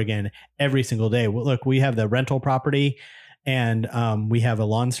over and over again every single day. Well, look, we have the rental property and we have a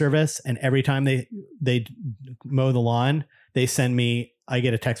lawn service, and every time they mow the lawn, they send me, I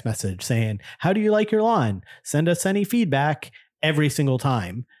get a text message saying, how do you like your lawn? Send us any feedback every single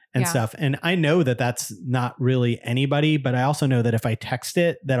time and stuff. And I know that that's not really anybody, but I also know that if I text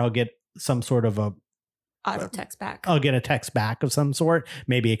it, that I'll get some sort of a auto text back. I'll get a text back of some sort.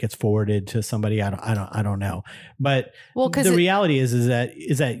 Maybe it gets forwarded to somebody. I don't know. But the reality is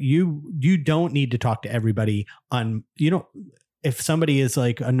that you don't need to talk to everybody on, if somebody is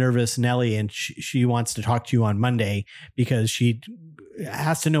like a nervous Nelly and she wants to talk to you on Monday because she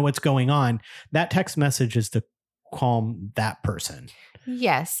has to know what's going on, that text message is to calm that person.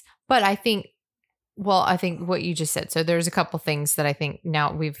 Yes. But I think what you just said. So there's a couple things that I think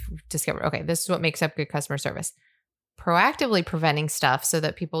now we've discovered. Okay, this is what makes up good customer service. Proactively preventing stuff so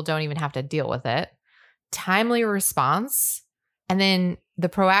that people don't even have to deal with it. Timely response. And then the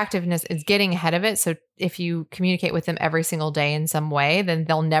proactiveness is getting ahead of it. So if you communicate with them every single day in some way, then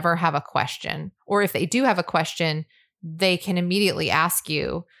they'll never have a question. Or if they do have a question, they can immediately ask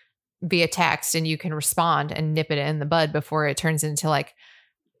you via text and you can respond and nip it in the bud before it turns into like,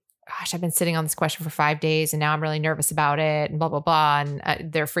 gosh, I've been sitting on this question for 5 days and now I'm really nervous about it and blah, blah, blah.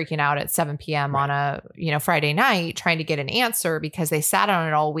 And they're freaking out at 7 p.m. on a, Friday night trying to get an answer because they sat on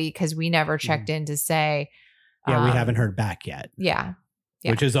it all week because we never checked in to say. We haven't heard back yet. Yeah.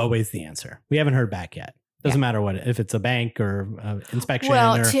 Which is always the answer. We haven't heard back yet. Doesn't matter if it's a bank or inspection.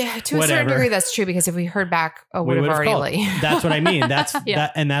 Well, or to a certain degree, that's true because if we heard back, we would have already. That's what I mean. That's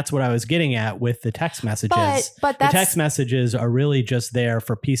that's what I was getting at with the text messages. But the text messages are really just there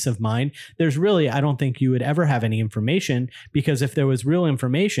for peace of mind. There's really, I don't think you would ever have any information, because if there was real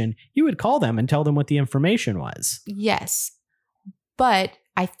information, you would call them and tell them what the information was. Yes, but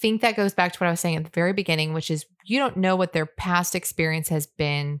I think that goes back to what I was saying at the very beginning, which is you don't know what their past experience has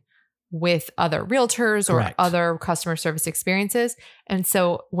been with other realtors or Correct. other customer service experiences. And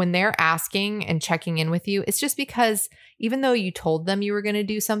so when they're asking and checking in with you, it's just because even though you told them you were going to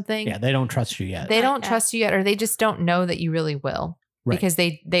do something, they don't trust you yet. They don't trust you yet, or they just don't know that you really will. Right. Because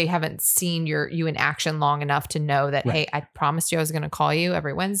they haven't seen you in action long enough to know that, hey, I promised you I was going to call you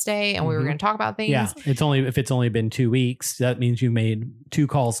every Wednesday and we were going to talk about things. Yeah. If it's only been 2 weeks, that means you made 2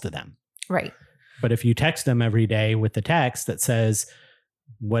 calls to them. Right. But if you text them every day with the text that says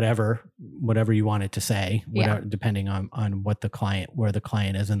whatever you want it to say, depending on where the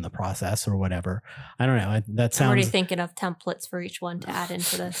client is in the process or whatever. I don't know. That sounds. I'm already thinking of templates for each one to add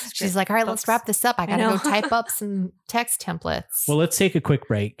into this. She's like, all right, let's wrap this up. I got to go type up some text templates. Well, let's take a quick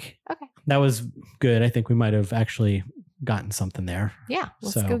break. Okay. That was good. I think we might have actually gotten something there. Yeah.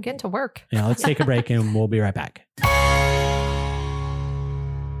 Let's go get to work. Yeah. Let's take a break and we'll be right back.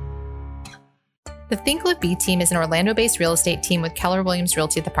 The Think Live Be team is an Orlando-based real estate team with Keller Williams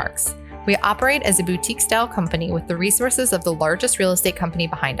Realty at the Parks. We operate as a boutique-style company with the resources of the largest real estate company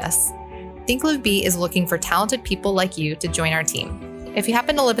behind us. Think Live Be is looking for talented people like you to join our team. If you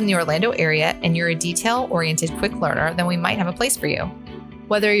happen to live in the Orlando area and you're a detail-oriented quick learner, then we might have a place for you.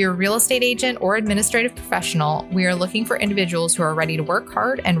 Whether you're a real estate agent or administrative professional, we are looking for individuals who are ready to work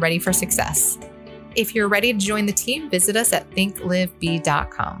hard and ready for success. If you're ready to join the team, visit us at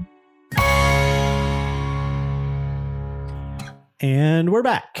thinklivebe.com. And we're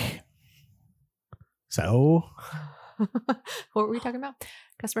back. So what were we talking about?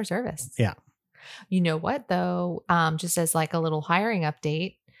 Customer service. Yeah. You know what, though? Just as like a little hiring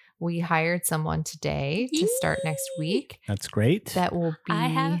update, we hired someone today to start next week. That's great. That will be. I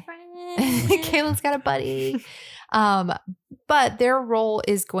have a friend. Caitlin's got a buddy. But their role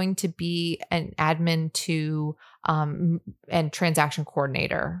is going to be an admin to and transaction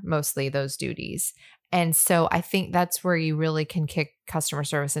coordinator, mostly those duties. And so I think that's where you really can kick customer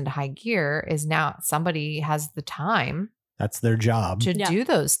service into high gear, is now somebody has the time. That's their job to do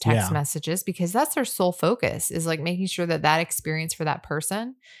those text messages, because that's their sole focus, is like making sure that experience for that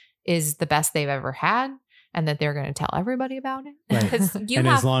person is the best they've ever had and that they're going to tell everybody about it. Right.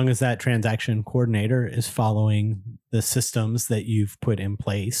 As long as that transaction coordinator is following the systems that you've put in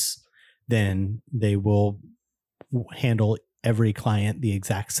place, then they will handle every client the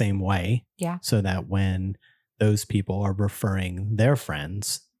exact same way. Yeah. So that when those people are referring their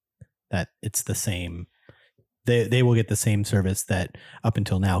friends, that it's the same, they will get the same service that up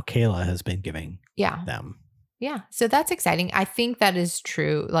until now Kayla has been giving them. Yeah. So that's exciting. I think that is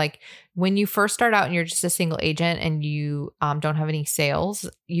true. Like when you first start out and you're just a single agent and you don't have any sales,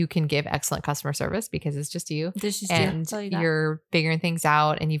 you can give excellent customer service because it's just you. This is And you're figuring things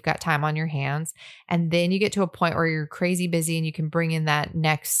out and you've got time on your hands. And then you get to a point where you're crazy busy and you can bring in that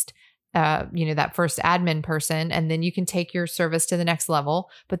next that first admin person, and then you can take your service to the next level.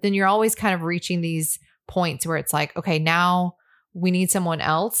 But then you're always kind of reaching these points where it's like, okay, now we need someone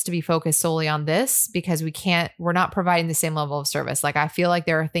else to be focused solely on this because we're not providing the same level of service. Like I feel like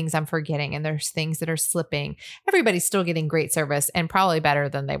there are things I'm forgetting and there's things that are slipping. Everybody's still getting great service and probably better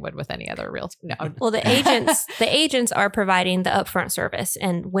than they would with any other realtor. No. Well, the agents are providing the upfront service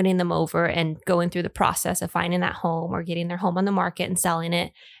and winning them over and going through the process of finding that home or getting their home on the market and selling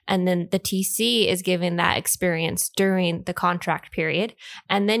it. And then the TC is giving that experience during the contract period.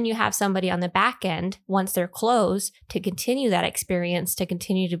 And then you have somebody on the back end, once they're closed, to continue that experience, to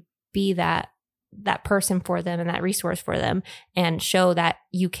continue to be that person for them and that resource for them and show that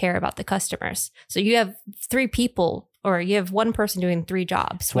you care about the customers. So you have 3 people or you have one person doing 3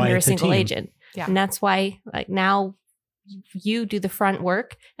 jobs when you're a single agent. Yeah. And that's why like now you do the front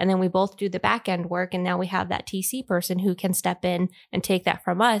work and then we both do the back end work. And now we have that TC person who can step in and take that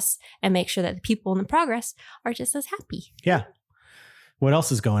from us and make sure that the people in the progress are just as happy. Yeah. What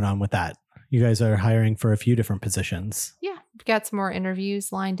else is going on with that? You guys are hiring for a few different positions. Yeah. We've got some more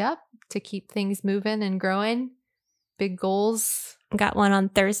interviews lined up to keep things moving and growing. Big goals. Got one on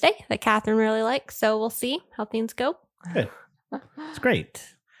Thursday that Catherine really likes. So we'll see how things go. Good. It's great.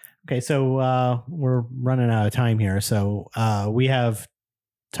 Okay, so we're running out of time here. So we have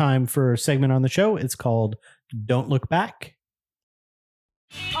time for a segment on the show. It's called Don't Look Back.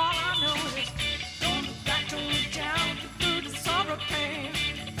 All I know is don't look back, don't look down, through the sorrow pain.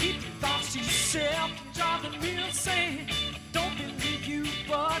 Keep your thoughts to yourself, driving me insane. Don't believe you,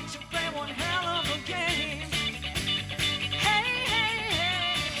 but you play one hell of a game. Hey, hey,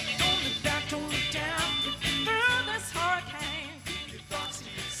 hey, don't look back, don't look down, through this hurricane. Keep your thoughts to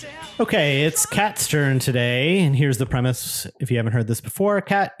yourself. Okay, it's Kat's turn today, and here's the premise. If you haven't heard this before,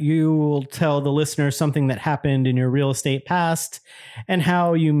 Kat, you will tell the listener something that happened in your real estate past and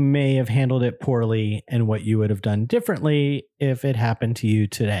how you may have handled it poorly and what you would have done differently if it happened to you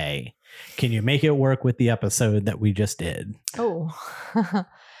today. Can you make it work with the episode that we just did? Oh.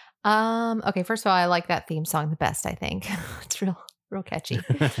 Okay, first of all, I like that theme song the best, I think. It's real catchy.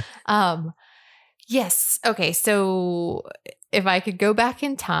 Yes. Okay. So if I could go back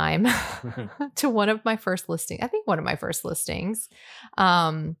in time to one of my first listings,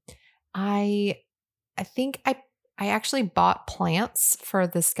 I think I actually bought plants for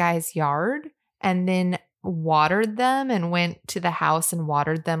this guy's yard and then watered them and went to the house and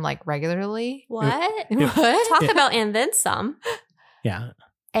watered them like regularly. What? What? Talk about and then some. Yeah.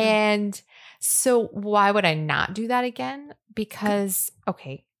 And so why would I not do that again? Because,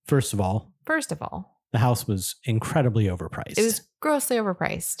 okay. First of all, the house was incredibly overpriced. It was grossly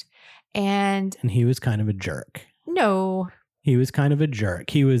overpriced. And he was kind of a jerk. No. He was kind of a jerk.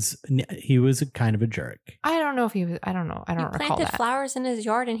 He was kind of a jerk. I don't know if he was, I don't know. I don't recall planted that. flowers in his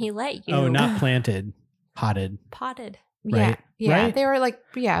yard and he let you. Oh, not planted, potted. Potted. Right? Yeah. Right? They were like,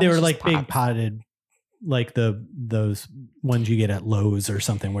 They were like big pots. potted, like those ones you get at Lowe's or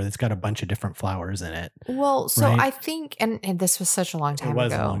something where it's got a bunch of different flowers in it. Well, so right? I think, and this was such a long time ago. It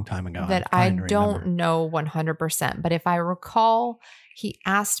was a long time ago. That I don't know 100%. But if I recall, he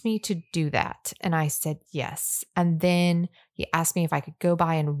asked me to do that. And I said yes. And then he asked me if I could go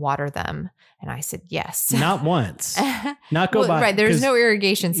by and water them. And I said yes. Not once. Not go by. Right. There's no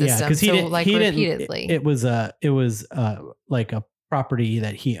irrigation system. Yeah, because he didn't, repeatedly. It was like a property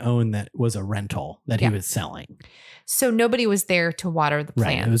that he owned that was a rental that he was selling. So nobody was there to water the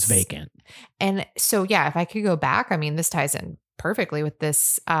plants. Right. It was vacant. And so, yeah, if I could go back, I mean, this ties in perfectly with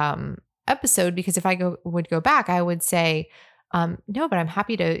this episode, because if I would go back, I would say, no, but I'm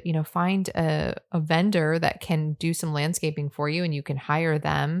happy to, find a vendor that can do some landscaping for you and you can hire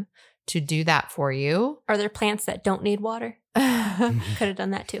them to do that for you. Are there plants that don't need water? Could have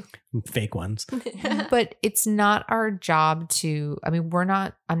done that too. Fake ones. But it's not our job I'm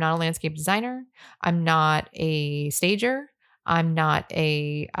not a landscape designer. I'm not a stager. I'm not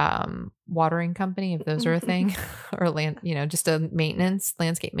a watering company, if those are a thing, or just a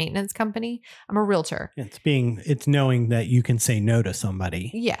landscape maintenance company. I'm a realtor. It's knowing that you can say no to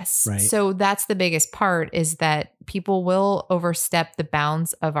somebody. Yes. Right. So that's the biggest part, is that people will overstep the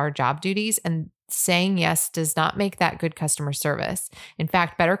bounds of our job duties, and saying yes does not make that good customer service. In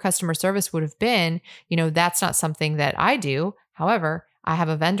fact, better customer service would have been, that's not something that I do. However, I have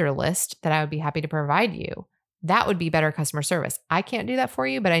a vendor list that I would be happy to provide you. That would be better customer service. I can't do that for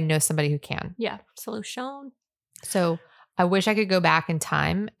you, but I know somebody who can. Yeah. Solution. So I wish I could go back in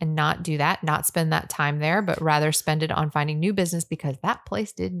time and not do that, not spend that time there, but rather spend it on finding new business because that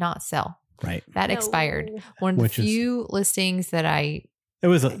place did not sell. Right. That No. expired. One of the few listings that I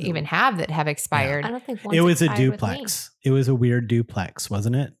even have that have expired. I don't think it was a expired with me. duplex. It was a weird duplex,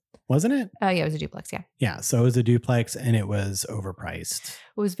 wasn't it? Wasn't it? Oh, yeah, it was a duplex. Yeah. Yeah. So it was a duplex and it was overpriced.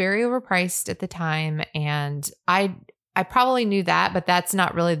 It was very overpriced at the time. And I probably knew that, but that's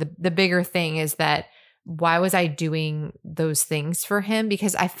not really the bigger thing is that why was I doing those things for him?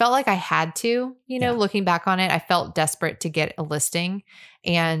 Because I felt like I had to, looking back on it, I felt desperate to get a listing.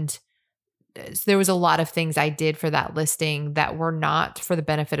 And there was a lot of things I did for that listing that were not for the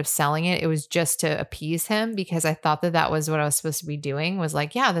benefit of selling it. It was just to appease him because I thought that was what I was supposed to be doing was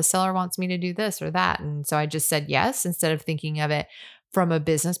like, yeah, the seller wants me to do this or that. And so I just said yes, instead of thinking of it from a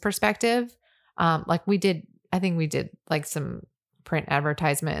business perspective. Like I think we did like some print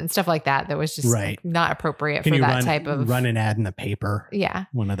advertisement and stuff like that. That was just like not appropriate for that type of run an ad in the paper. Yeah.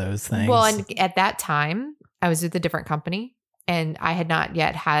 One of those things. Well, and at that time I was with a different company and I had not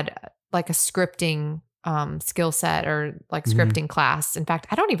yet had like a scripting skill set or like scripting class. In fact,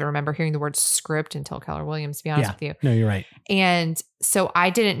 I don't even remember hearing the word script until Keller Williams, to be honest with you. No, you're right. And so I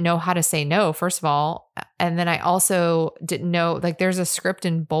didn't know how to say no, first of all. And then I also didn't know, like there's a script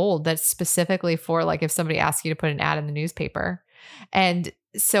in bold that's specifically for like if somebody asks you to put an ad in the newspaper. And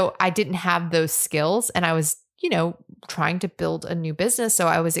so I didn't have those skills and I was, trying to build a new business. So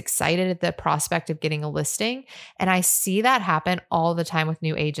I was excited at the prospect of getting a listing. And I see that happen all the time with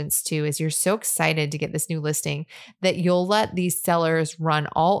new agents too, is you're so excited to get this new listing that you'll let these sellers run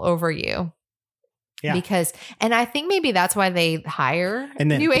all over you. Yeah. And I think maybe that's why they hire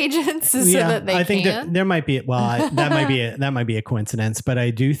new agents so that they I think that there might be, that might be a coincidence, but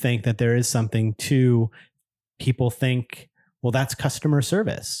I do think that there is something to people think, well, that's customer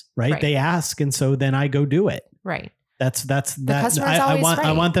service, right? They ask. And so then I go do it. Right. That's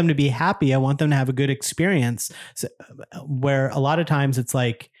I want them to be happy. I want them to have a good experience. So, where a lot of times it's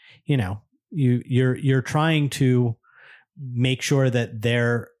like, you're trying to make sure that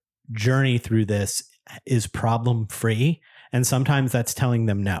their journey through this is problem free. And sometimes that's telling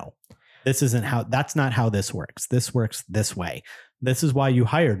them, no, that's not how this works. This works this way. This is why you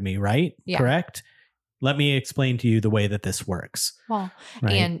hired me, right? Yeah. Correct. Let me explain to you the way that this works. Well,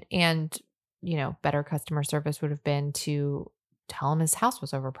 right? and better customer service would have been to tell him his house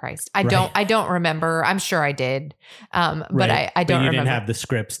was overpriced. I don't remember. I'm sure I did. But I don't remember. You didn't have the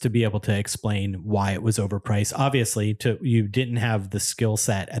scripts to be able to explain why it was overpriced. Obviously, you didn't have the skill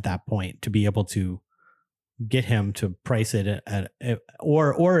set at that point to be able to get him to price it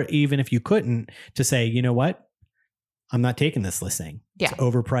or even if you couldn't, to say, you know what? I'm not taking this listing. Yeah. It's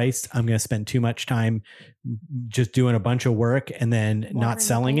overpriced. I'm going to spend too much time just doing a bunch of work and then not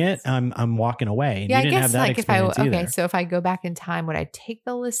selling it. I'm walking away. And you didn't have that experience either. So if I go back in time, would I take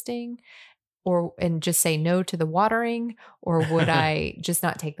the listing and just say no to the watering, or would I just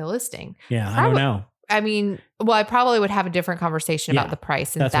not take the listing? Yeah. I don't know. I mean, I probably would have a different conversation about the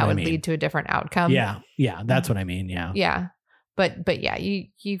price, and that would lead to a different outcome. Yeah. Yeah. That's what I mean. Yeah. Yeah. But yeah,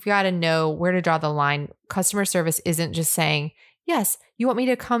 you've got to know where to draw the line. Customer service isn't just saying, yes, you want me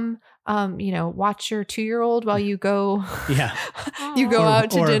to come, watch your 2-year-old while you go, you go out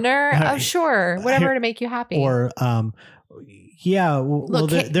to dinner. Oh, sure. Whatever to make you happy. Or,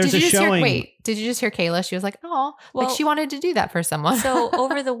 there's a showing. Did you just hear Kayla? She was like, oh, like she wanted to do that for someone. So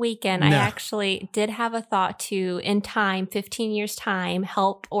over the weekend, I actually did have a thought to, in time, 15 years time,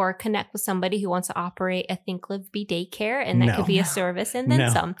 help or connect with somebody who wants to operate a Think Live Be daycare. And that could be a service and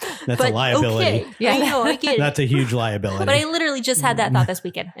then some. That's a liability. Okay. Yeah, I know. I get it. That's a huge liability. But I literally just had that thought this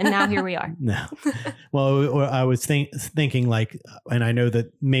weekend. And now here we are. No. Well, I was thinking like, and I know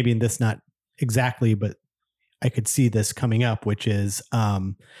that maybe this not exactly, but I could see this coming up, which is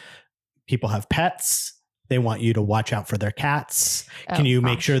people have pets. They want you to watch out for their cats. Can you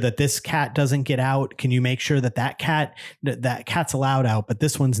make sure that this cat doesn't get out? Can you make sure that cat's allowed out, but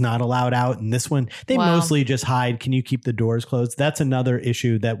this one's not allowed out? And this one, they mostly just hide. Can you keep the doors closed? That's another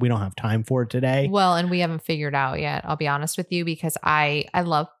issue that we don't have time for today. Well, and we haven't figured out yet. I'll be honest with you, because I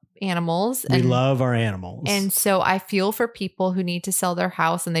love animals. We love our animals. And so I feel for people who need to sell their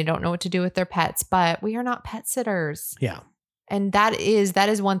house and they don't know what to do with their pets, but we are not pet sitters. Yeah. And that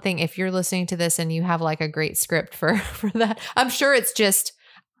is one thing. If you're listening to this and you have like a great script for that, I'm sure it's just,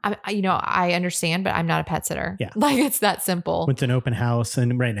 I understand, but I'm not a pet sitter. Yeah. Like it's that simple. It's an open house,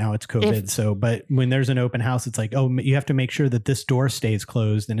 and right now it's COVID. But when there's an open house, it's like, oh, you have to make sure that this door stays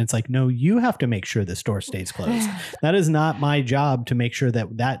closed. And it's like, no, you have to make sure this door stays closed. That is not my job to make sure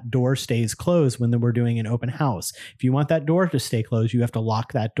that that door stays closed when we're doing an open house. If you want that door to stay closed, you have to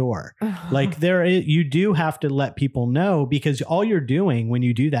lock that door. Like you do have to let people know, because all you're doing when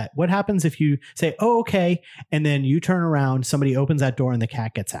you do that, what happens if you say, oh, okay, and then you turn around, somebody opens that door and the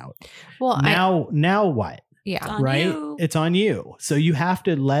cat gets out. Well, now what? Yeah. Right. It's on you. So you have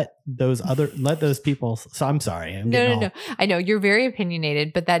to let those people. So I'm sorry. No. I know you're very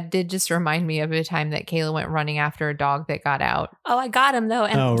opinionated, but that did just remind me of a time that Kayla went running after a dog that got out. Oh, I got him though.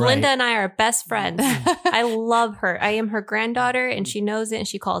 And Linda and I are best friends. I love her. I am her granddaughter and she knows it and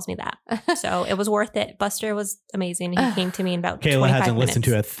she calls me that. So it was worth it. Buster was amazing. He came to me in about Kayla 25 hasn't minutes. listened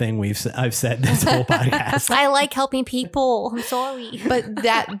to a thing I've said this whole podcast. I like helping people. I'm sorry.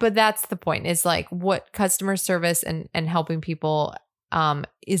 But that's the point, is like what customer service and helping people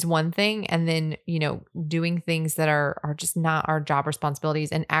is one thing, and then doing things that are just not our job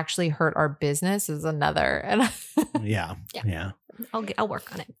responsibilities and actually hurt our business is another. And yeah. I'll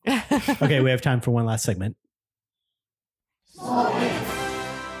work on it. Okay, we have time for one last segment.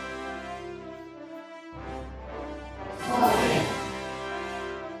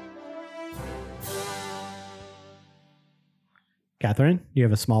 Catherine, do you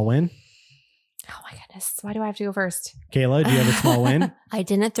have a small win? Oh my goodness. Why do I have to go first? Kayla, do you have a small win? I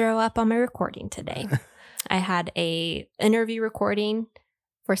didn't throw up on my recording today. I had a interview recording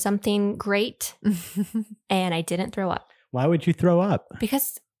for something great and I didn't throw up. Why would you throw up?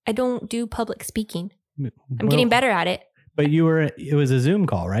 Because I don't do public speaking. I'm getting better at it. But it was a Zoom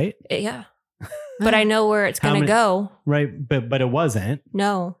call, right? Yeah. But I know where it's going to go. Right. But it wasn't.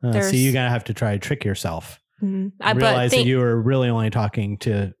 No. So you're going to have to try to trick yourself. Mm-hmm. Realize that you were really only talking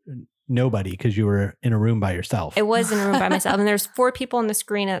to nobody because you were in a room by yourself. I was in a room by myself, and there's 4 people on the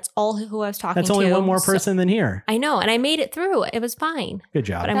screen, and that's all who I was talking to. That's only one more person than here. I know, and I made it through. It was fine. Good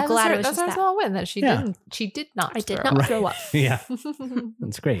job. But I'm glad it was that's just our that. small win that she didn't. She did not. I did not throw up. Yeah,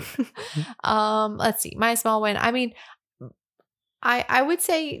 that's great. Let's see. My small win. I mean, I would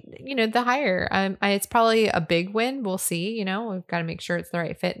say, the hire. It's probably a big win. We'll see. We've got to make sure it's the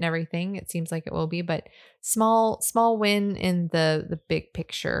right fit and everything. It seems like it will be, but small win in the big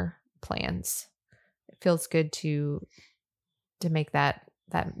picture plans. It feels good to make that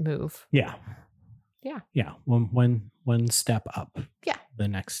move. Yeah. One step up. Yeah. The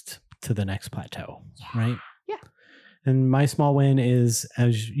next plateau. Yeah. Right. Yeah. And my small win is,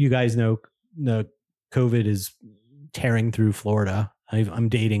 as you guys know, the COVID is tearing through Florida. I'm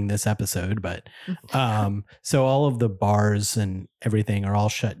dating this episode, but so all of the bars and everything are all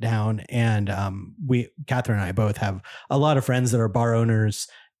shut down. And Catherine and I both have a lot of friends that are bar owners,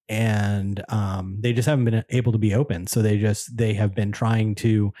 and they just haven't been able to be open. So they have been trying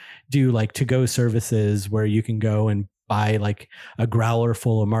to do like to-go services where you can go and buy like a growler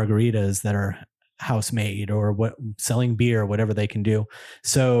full of margaritas that are house made, or selling beer, whatever they can do.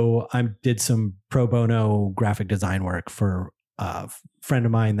 So I did some pro bono graphic design work for a friend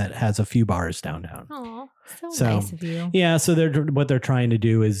of mine that has a few bars downtown. Oh, so nice of you. Yeah. So what they're trying to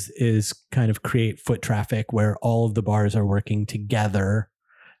do is kind of create foot traffic where all of the bars are working together,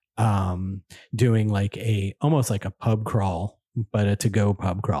 doing like almost like a pub crawl, but a to-go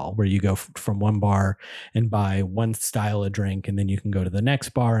pub crawl where you go from one bar and buy one style of drink, and then you can go to the next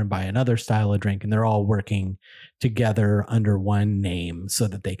bar and buy another style of drink, and they're all working together under one name so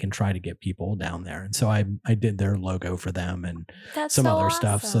that they can try to get people down there. And so I did their logo for them and some other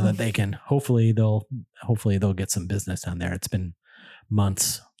stuff so that they can hopefully they'll get some business down there. It's been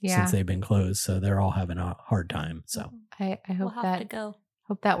months since they've been closed, so they're all having a hard time. So I hope we'll have to go.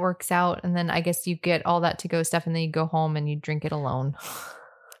 Hope that works out. And then I guess you get all that to-go stuff and then you go home and you drink it alone.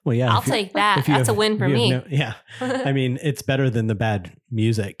 Well, yeah. I'll take that. That's a win for me. I mean, it's better than the bad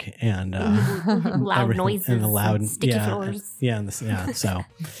music and loud noises and the loud sticky floors. So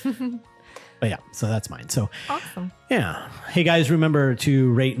but yeah, so that's mine. So awesome. Yeah. Hey guys, remember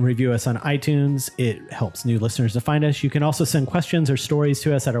to rate and review us on iTunes. It helps new listeners to find us. You can also send questions or stories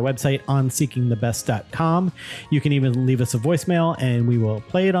to us at our website on seekingthebest.com. You can even leave us a voicemail and we will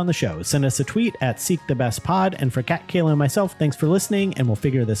play it on the show. Send us a tweet at seekthebestpod. And for Kat, Kayla, and myself, thanks for listening, and we'll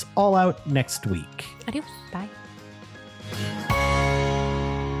figure this all out next week. Adios. Bye.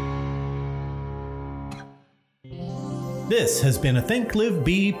 This has been a Think, Live,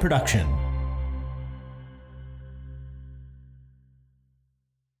 Be production.